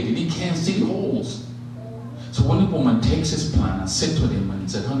motivated, he can't see the holes. So when a woman takes his plan and sits with him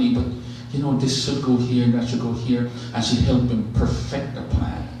and said, "Honey, but you know, this should go here, that should go here," and she helped him perfect the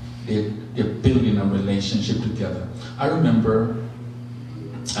plan. They're building a relationship together. I remember,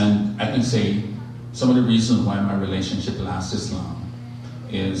 and I can say some of the reasons why my relationship lasts this long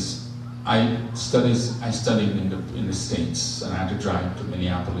is I studied in the States, and I had to drive to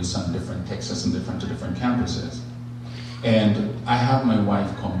Minneapolis and Texas and different campuses. And I have my wife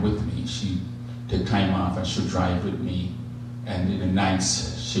come with me. She take time off and she'll drive with me. And in the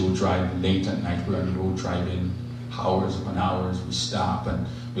nights, she will drive late at night. We're on the road driving hours upon hours. We stop and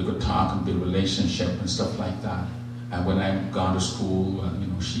we could talk and build relationship and stuff like that. And when I've gone to school,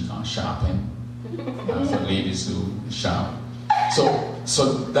 she gone shopping. For ladies who shop.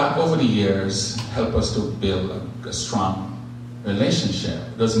 So that over the years helped us to build a strong relationship.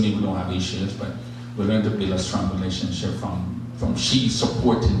 It doesn't mean we don't have issues, but we learned to build a strong relationship from she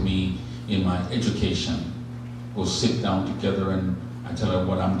supporting me in my education. We'll sit down together and I tell her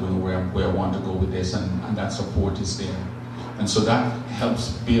what I'm doing, where I want to go with this, and that support is there. And so that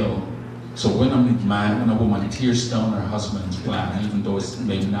helps build. So when a woman tears down her husband's plan, even though it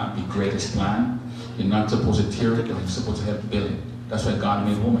may not be greatest plan, you're not supposed to tear it down, you're supposed to help build it. That's why God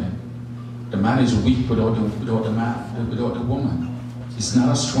made woman. The man is weak without the woman. He's not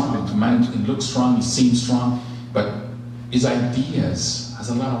as strong. A man, he looks strong, he seems strong, but his ideas has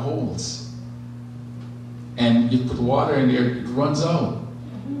a lot of holes. And you put water in there, it runs out.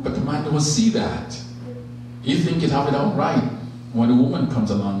 But the man don't see that. You think he'd have it out right. When a woman comes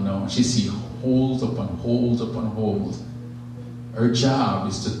along now, she sees holes upon holes upon holes. Her job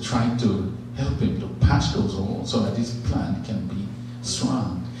is to try to help him to patch those holes so that his plant can be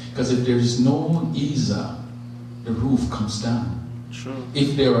strong. Because if there is no easer, the roof comes down. True.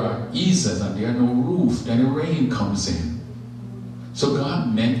 If there are easers and there are no roof, then the rain comes in. So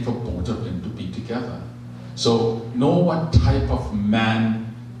God meant for both of them to be together. So know what type of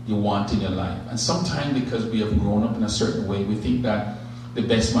man you want in your life. And sometimes because we have grown up in a certain way, we think that the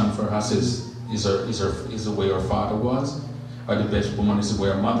best man for us is the way our father was, or the best woman is the way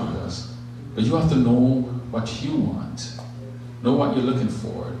our mother was. But you have to know what you want, know what you're looking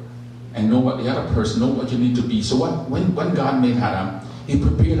for, and know what the other person, know what you need to be. So when God made Adam, he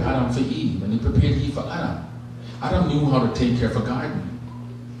prepared Adam for Eve, and he prepared Eve for Adam. Adam knew how to take care of a garden.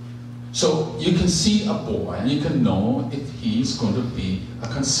 So you can see a boy and you can know if he's going to be a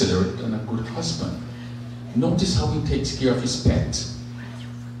considerate and a good husband. Notice how he takes care of his pet.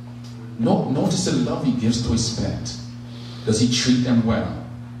 Notice the love he gives to his pet. Does he treat them well?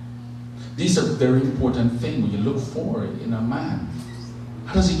 These are very important things when you look for it in a man.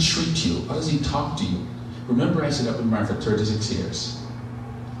 How does he treat you? How does he talk to you? Remember I said I've been married for 36 years.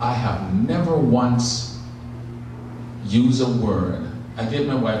 I have never once used a word. I gave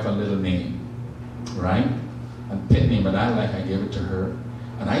my wife a little name, right? A pet name that I like, I gave it to her.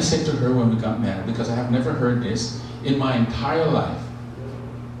 And I said to her when we got married, because I have never heard this in my entire life.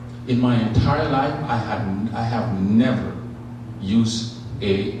 In my entire life, I have never used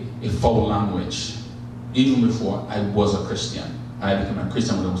a foul language, even before I was a Christian. I became a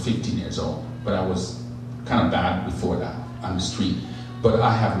Christian when I was 15 years old, but I was kind of bad before that on the street. But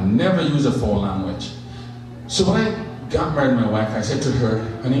I have never used a foul language. So when I got married to my wife, I said to her,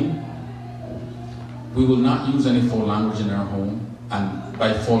 honey, we will not use any foul language in our home. And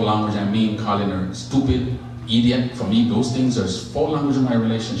by foul language, I mean calling her stupid, idiot. For me, those things are foul language in my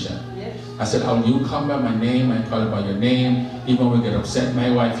relationship. Yes. I said, you call by my name, I call you by your name. Even when we get upset, my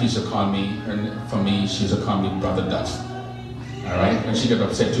wife used to call me, for me, she used to call me Brother Duff. All right? When she got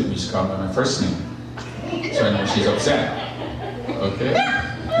upset with me, she called me by my first name. So I know she's upset. Okay?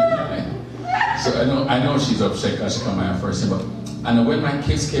 So I know she's upset because she called my first name. And when my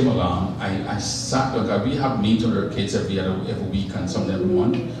kids came along, I sat down. We have meetings with our kids every week and some every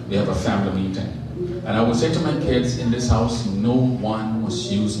month. We have a family meeting. And I would say to my kids, in this house, no one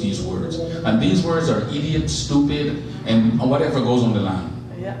must use these words. And these words are idiot, stupid, and whatever goes on the line.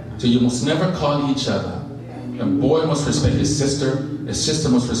 Yeah. So you must never call each other. A boy must respect his sister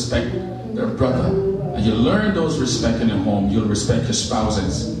must respect their brother. And you learn those respect in your home, you'll respect your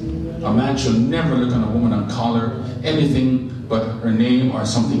spouses. A man should never look at a woman and call her anything but her name or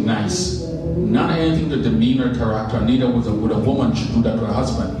something nice. Not anything to demean her character, neither would a woman should do that to her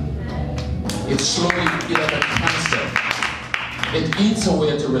husband. It slowly eats like a cancer. It eats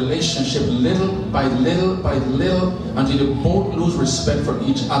away at the relationship little by little by little until you both lose respect for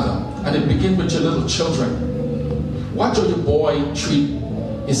each other. And it begins with your little children. Watch how your boy treat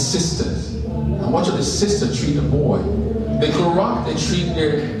his sisters. And watch how the sister treat the boy. They grow up, they treat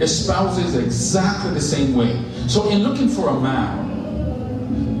their spouses exactly the same way. So in looking for a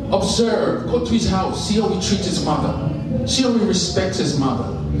man, observe, go to his house, see how he treats his mother. See how he respects his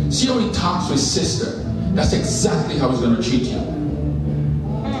mother. See how he talks to his sister. That's exactly how he's going to treat you.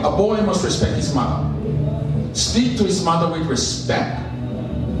 A boy must respect his mother. Speak to his mother with respect.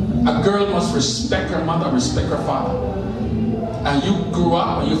 A girl must respect her mother, respect her father. And you grew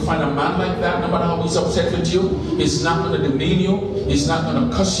up and you find a man like that, no matter how he's upset with you, he's not going to demean you, he's not going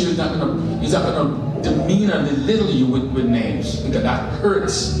to cuss you, he's not going to demean and belittle you with names. Because that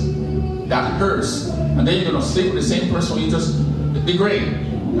hurts. That hurts. And then you're going to sleep with the same person who you just degrade.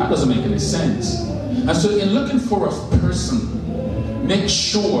 That doesn't make any sense. And so in looking for a person, make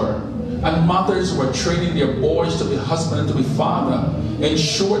sure, and mothers who are training their boys to be husband and to be father,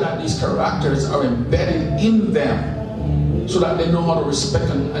 ensure that these characters are embedded in them so that they know how to respect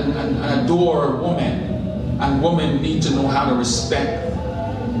and adore a woman. And women need to know how to respect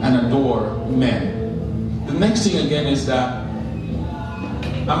and adore men. The next thing again is that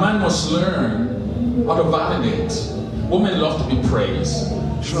a man must learn how to validate. Women love to be praised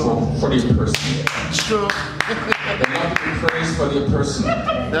for their person. True. They love to be praised for their person.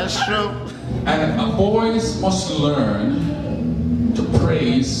 That's true. And boys must learn to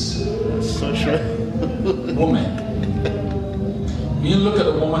praise so true. Women. When you look at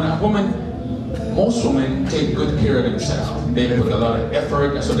a woman, most women take good care of themselves. They put a lot of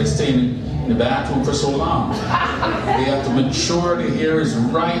effort, that's why they stay in the bathroom for so long. They have to make sure the hair is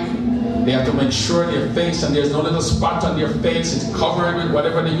right. They have to make sure their face, and there's no little spot on their face, it's covered with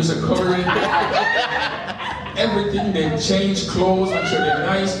whatever they use to cover it. Everything, they change clothes, make sure they're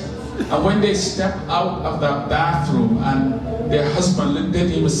nice. And when they step out of that bathroom and their husband, they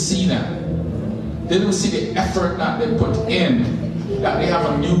didn't even see them. They didn't see the effort that they put in, that they have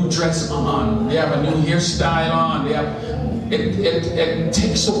a new dress on, they have a new hairstyle on, they have, it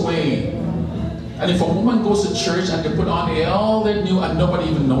takes away. And if a woman goes to church and they put on all their new and nobody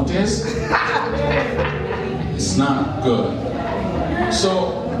even notice, it's not good.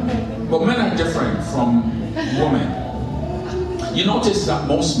 So, but men are different from women. You notice that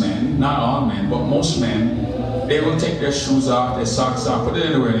most men, not all men, but most men, they will take their shoes off, their socks off, put it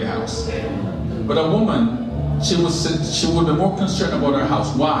anywhere in the house. But a woman, she would be more concerned about her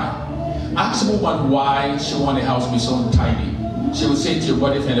house. Why? Ask a woman why she wants the house to be so tidy. She would say to you,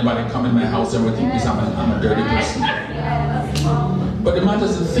 what if anybody come in my house, everything is I'm a dirty person. But the man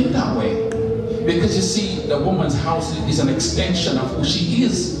doesn't think that way. Because you see, the woman's house is an extension of who she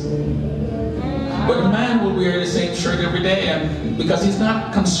is. But the man will wear the same shirt every day, and because he's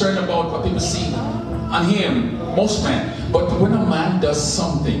not concerned about what people see on him, most men. But when a man does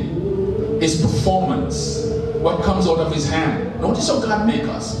something, his performance, what comes out of his hand. Notice how God make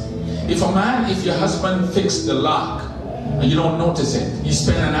us. If your husband fixed the lock, and you don't notice it, you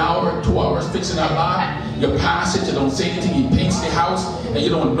spend an hour, 2 hours fixing that lock, you pass it, you don't say anything, he paints the house, and you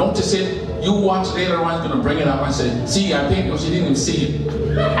don't notice it, you watch later on, he's going to bring it up and say, see, I painted it, she didn't even see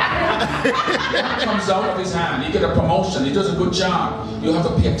it. That comes out of his hand. He get a promotion, he does a good job. You have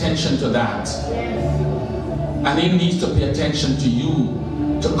to pay attention to that. And he needs to pay attention to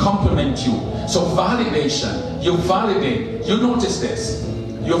you, to compliment you. So validation, you validate. You notice this.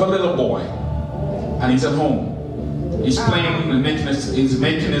 You have a little boy, and he's at home. He's playing, he's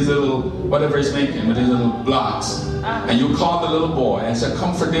making his little, whatever he's making with his little blocks. And you call the little boy and say,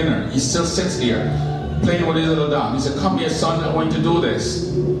 come for dinner. He still sits here, playing with his little dog. He said, come here, son, I want you to do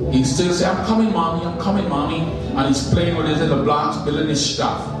this. He still says, I'm coming, mommy, I'm coming, mommy. And he's playing with his little blocks, building his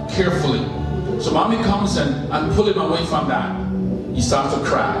stuff, carefully. So mommy comes and pull him away from that. He starts to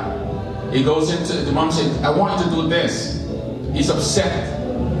cry. He goes into, the mom says, I want you to do this. He's upset.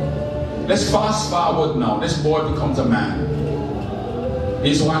 Let's fast forward now. This boy becomes a man.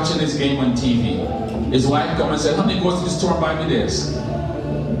 He's watching his game on TV. His wife comes and said, honey, go to the store and buy me this.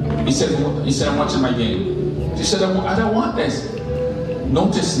 He said, I'm watching my game. She said, I don't want this.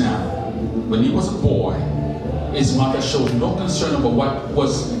 Notice now, when he was a boy, his mother showed no concern about what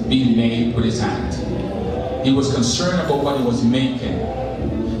was being made with his hand. He was concerned about what he was making.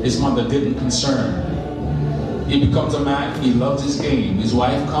 His mother didn't concern. He becomes a man, he loves his game. His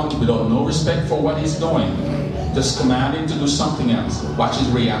wife comes without no respect for what he's doing. Just command him to do something else. Watch his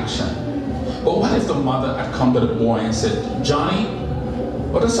reaction. But what if the mother had come to the boy and said, Johnny,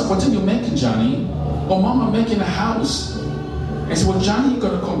 what are you making, Johnny? Oh, Mom, I'm making a house. And said, well, Johnny, you're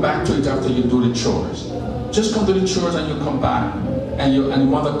going to come back to it after you do the chores. Just come to the chores and you come back. And the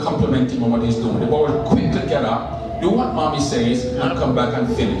mother compliment him on what he's doing. The boy will quickly get up, do what mommy says, and come back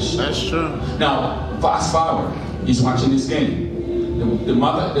and finish. That's true. Now, fast forward. He's watching this game. The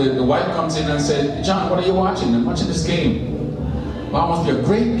wife comes in and says, John, what are you watching? I'm watching this game. Well, it must be a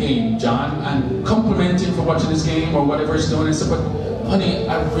great game, John. And compliment him for watching this game or whatever he's doing. And said, but honey,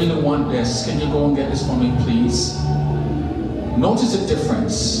 I really want this. Can you go and get this for me, please? Notice the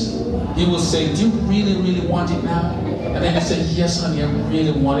difference. He will say, do you really, really want it now? And then you say, yes, honey, I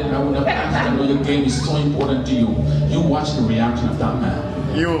really want it. I would have asked. I know your game is so important to you. You watch the reaction of that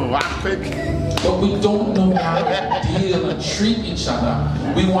man. You laughing? But we don't know how to deal and treat each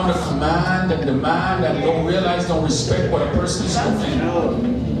other. We want to command and demand and don't realize, don't respect what a person is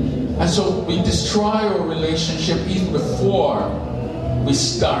doing. And so we destroy our relationship even before we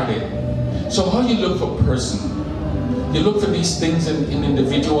started. So how you look for a person? You look for these things in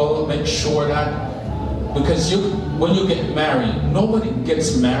individual, make sure that, because when you get married, nobody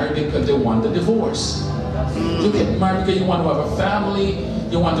gets married because they want a divorce. You get married because you want to have a family,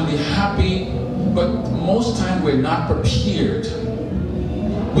 you want to be happy, but most time we're not prepared.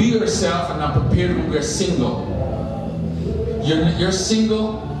 We ourselves are not prepared when we're single. You're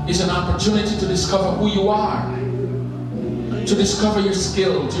single is an opportunity to discover who you are, to discover your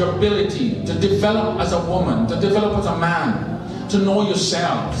skills, your ability, to develop as a woman, to develop as a man, to know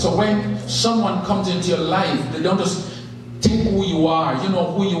yourself. So when someone comes into your life, they don't just take who you are, you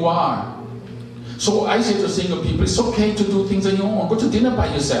know who you are. So I say to single people, it's okay to do things on your own. Go to dinner by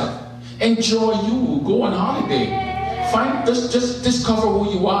yourself. Enjoy you. Go on holiday. Just discover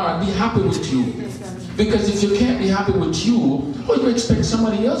who you are and be happy with you. Because if you can't be happy with you, how do you expect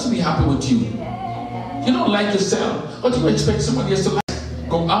somebody else to be happy with you? You don't like yourself, how do you expect somebody else to like you?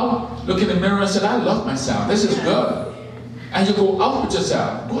 Go out, look in the mirror and say, I love myself, this is good. And you go out with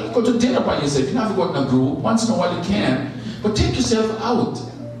yourself. Go to dinner by yourself. You don't have to go in a group. Once in a while you can. But take yourself out.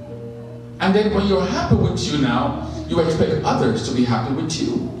 And then when you're happy with you now, you expect others to be happy with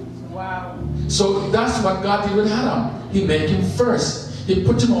you. Wow. So that's what God did with Adam. He made him first. He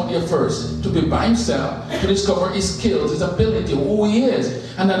put him out there first to be by himself, to discover his skills, his ability, who he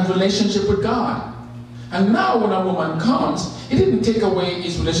is, and that relationship with God. And now when a woman comes, it didn't take away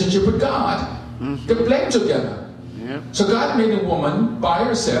his relationship with God. They played together. Yep. So God made a woman by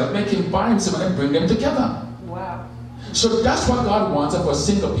herself, make him by himself, and bring them together. Wow. So that's what God wants of us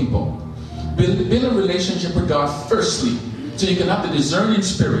single people. Build a relationship with God firstly, so you can have the discerning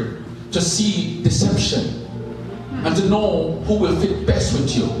spirit to see deception and to know who will fit best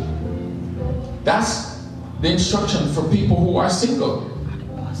with you. That's the instruction for people who are single.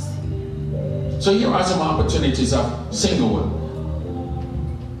 So here are some opportunities of singlehood.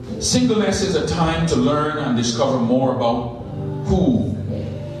 Singleness is a time to learn and discover more about who,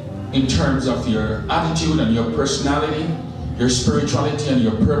 in terms of your attitude and your personality, your spirituality and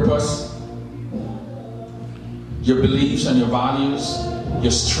your purpose, your beliefs and your values,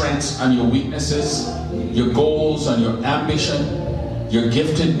 your strengths and your weaknesses, your goals and your ambition, your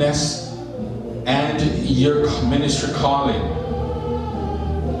giftedness, and your ministry calling.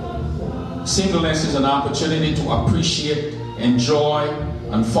 Singleness is an opportunity to appreciate, enjoy,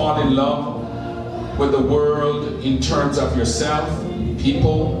 and fall in love with the world in terms of yourself,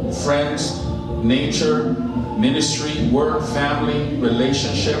 people, friends, nature, ministry, work, family,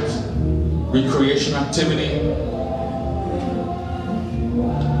 relationships, recreation activity.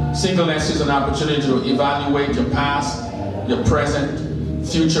 Singleness is an opportunity to evaluate your past, your present,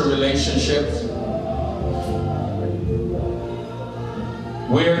 future relationships.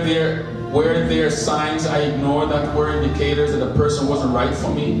 Where there are signs I ignore that were indicators that a person wasn't right for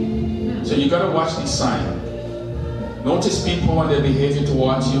me. So you got to watch these signs. Notice people and their behavior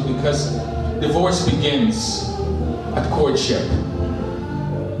towards you, because divorce begins at courtship.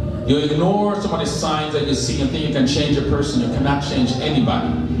 You ignore some of the signs that you see and think you can change a person. You cannot change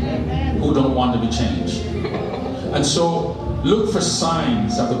anybody who don't want to be changed. And so look for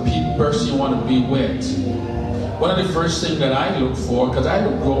signs of the person you want to be with. One of the first things that I look for, because I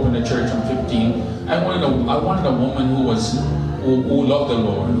grew up in the church, I'm 15, I wanted a woman who loved the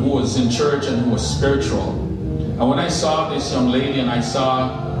Lord, who was in church and who was spiritual. And when I saw this young lady and I saw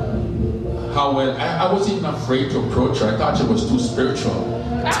how well, I wasn't even afraid to approach her. I thought she was too spiritual.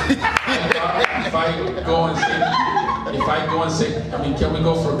 If I go and say, I mean, can we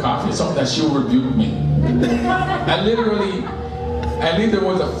go for a coffee or something, that she'll rebuke me. I literally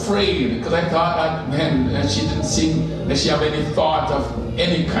was afraid, because I thought that, man, and she didn't seem that she had any thought of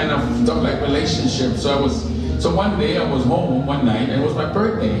any kind of stuff like relationship. So one day I was home one night, and it was my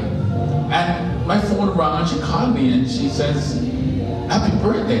birthday, and my phone rang and she called me and she says, "Happy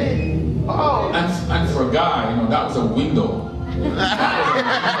birthday." Oh. And for a guy, that was a window.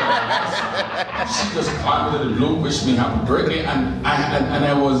 She just called me to the blue, wished me happy birthday, and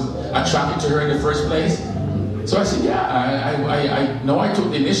I was attracted to her in the first place. So I said, yeah, I know I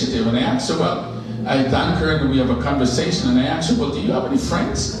took the initiative, and I asked her, well, I thank her and we have a conversation, and I asked her, well, do you have any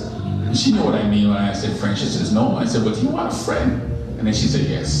friends? And she knew what I mean when I said friends. She says, no. I said, well, do you want a friend? And then she said,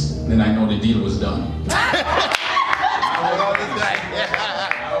 yes. And then I know the deal was done.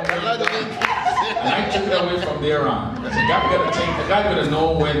 And I took it away from there on. I said, God gotta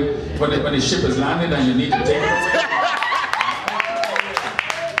know when the ship has landed and you need to take it away.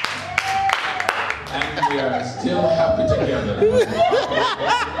 And we are still happy together.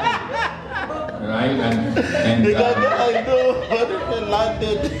 Right?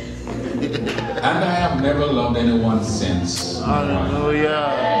 And I have never loved anyone since. Hallelujah.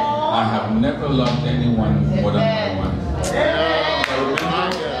 I have never loved anyone more than my wife.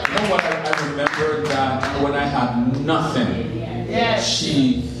 I remember that when I had nothing,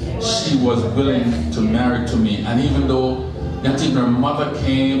 she was willing to marry to me. And even though not even her mother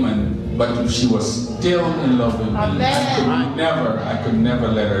came, but she was still in love with me. I could never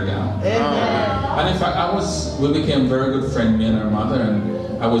let her down. And in fact, we became very good friends, me and her mother, and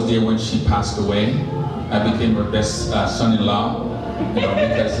I was there when she passed away. I became her best son-in-law,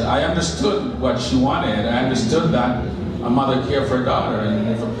 because I understood what she wanted. I understood that a mother cared for her daughter, and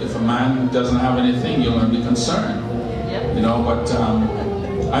if a man doesn't have anything, you're going to be concerned. But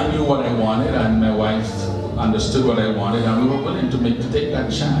I knew what I wanted, and my wife understood what I wanted, and we were willing to take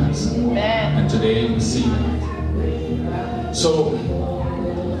that chance. And today we see that. So,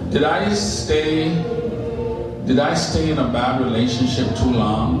 did I stay Did I stay in a bad relationship too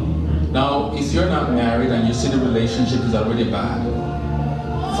long? Now, if you're not married and you see the relationship is already bad,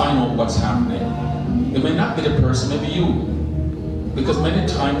 find out what's happening. It may not be the person, maybe you. Because many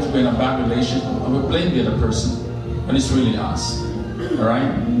times we're in a bad relationship and we blame the other person, and it's really us. All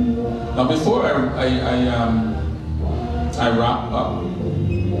right? Now, before I wrap up,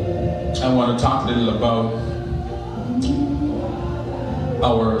 I want to talk a little about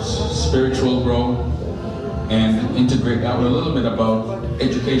our spiritual growth and integrate that with a little bit about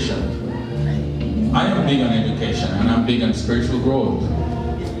education. I am big on education and I'm big on spiritual growth.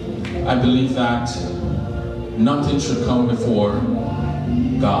 I believe that nothing should come before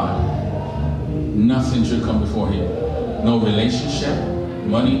God. Nothing should come before Him. No relationship,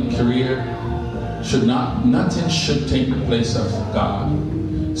 money, career, nothing should take the place of God.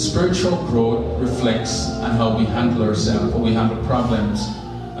 Spiritual growth reflects on how we handle ourselves, how we handle problems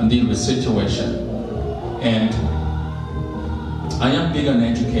and deal with situations. And I am big on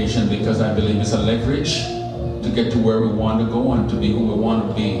education because I believe it's a leverage to get to where we want to go and to be who we want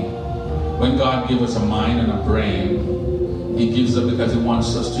to be. When God gives us a mind and a brain, He gives it because He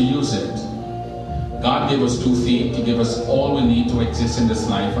wants us to use it. God gave us 2 feet to give us all we need to exist in this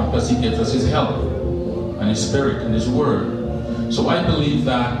life, and plus He gives us His help and His Spirit and His Word. So I believe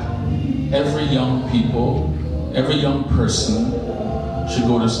that every young person should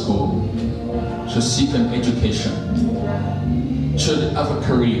go to school, should seek an education, should have a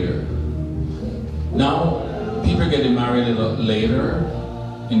career. Now, people are getting married a little later,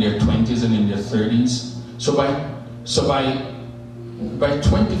 in their 20s and in their 30s. So by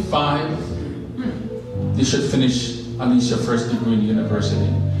 25, you should finish at least your first degree in university.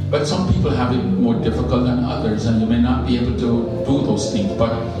 But some people have it more difficult than others, and you may not be able to do those things.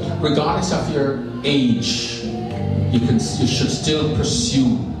 But regardless of your age, you should still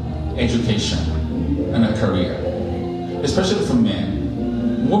pursue education and a career, especially for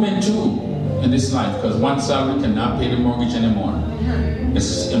men. Women too, in this life, because one salary cannot pay the mortgage anymore.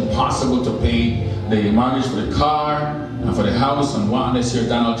 It's impossible to pay the mortgage for the car and for the house and one unless you're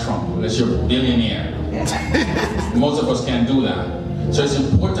Donald Trump, unless you're a billionaire. Most of us can't do that. So it's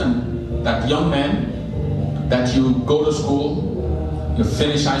important that young men, that you go to school, you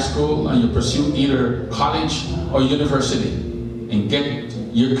finish high school, and you pursue either college or university and get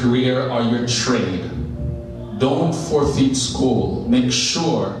your career or your trade. Don't forfeit school. Make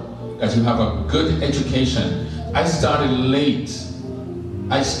sure that you have a good education. I started late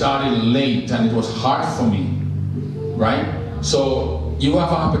and it was hard for me, right? So you have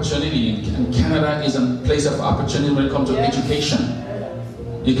an opportunity, and Canada is a place of opportunity when it comes to education.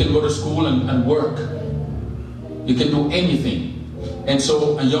 You can go to school and work. You can do anything. And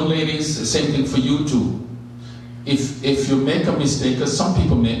so, young ladies, the same thing for you too. If you make a mistake, because some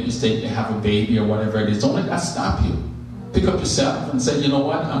people make mistakes, they have a baby or whatever it is, don't let that stop you. Pick up yourself and say, you know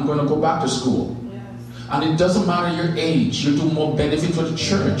what, I'm going to go back to school. And it doesn't matter your age, you do more benefit for the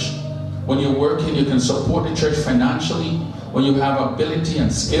church. When you're working, you can support the church financially. When you have ability and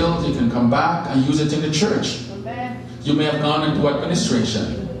skills, you can come back and use it in the church. You may have gone into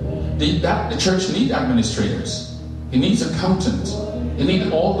administration. The church needs administrators. It needs accountants. It needs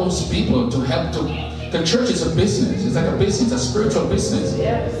all those people to help to... The church is a business. It's like a business, a spiritual business.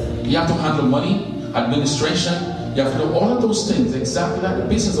 You have to handle money, administration. You have to do all of those things, exactly like the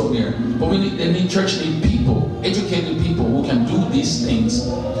business over here. But church need people, educated people who can do these things.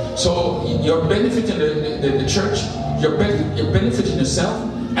 So you're benefiting the church, you're benefiting yourself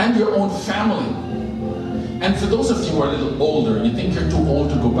and your own family. And for those of you who are a little older, you think you're too old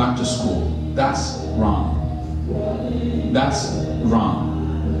to go back to school. That's wrong. That's wrong.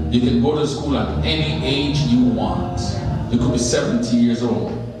 You can go to school at any age you want. You could be 70 years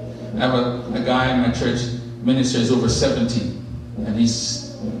old. I have a guy in my church minister is over 70, and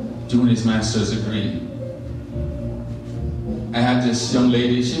he's doing his master's degree. I had this young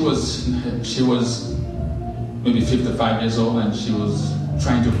lady, she was maybe 55 years old, and she was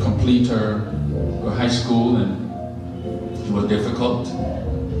trying to complete her high school, and it was difficult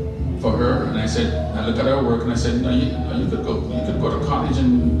for her. And I looked at her work, and I said, no, you could go to college.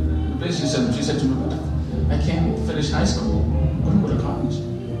 And she said to me, I can't finish high school. I'm going to go to college.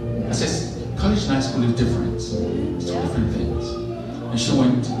 I said, college and high school is different. It's two different things. And she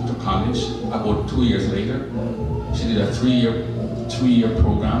went to college about 2 years later. She did a three-year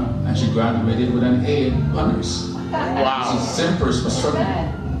program, and she graduated with an A in honors. Wow. She's the same person, but struggling.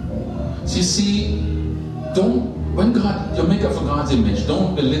 So you see, when you make up for God's image,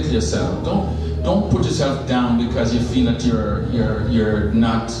 don't belittle yourself. Don't put yourself down because you feel that you're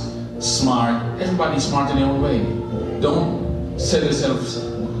not smart. Everybody's smart in their own way. Don't set yourself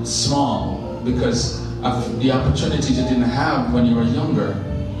small because of the opportunities you didn't have when you were younger.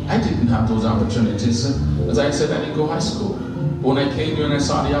 I didn't have those opportunities. As I said, I didn't go to high school. But when I came here and I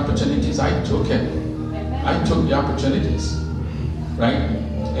saw the opportunities, I took it. I took the opportunities, right?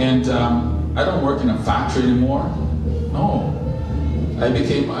 And I don't work in a factory anymore. No. I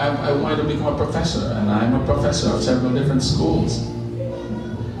wanted to become a professor, and I'm a professor of several different schools.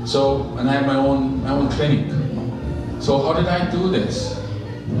 So, and I have my own clinic. So how did I do this?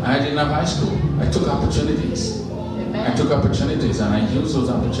 I didn't have high school. I took opportunities. I took opportunities and I used those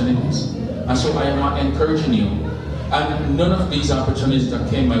opportunities. And so I am encouraging you. And none of these opportunities that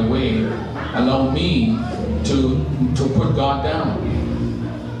came my way allow me to put God down.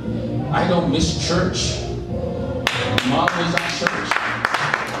 I don't miss church. I'm always at church.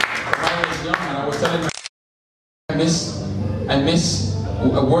 When I was young and I was telling I miss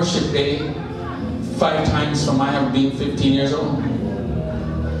a worship day 5 times from I have been 15 years old.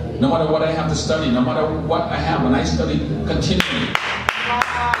 No matter what I have to study, no matter what I have, and I study continually, it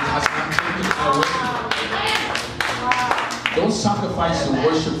has not taken away. Don't sacrifice your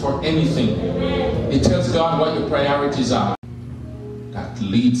worship for anything. It tells God what your priorities are. That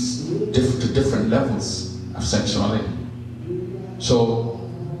leads to different levels of sexuality. So,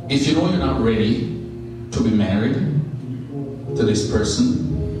 if you know you're not ready to be married to this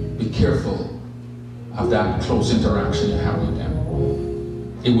person, be careful of that close interaction you have with them.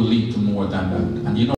 It will lead to more than that. And you know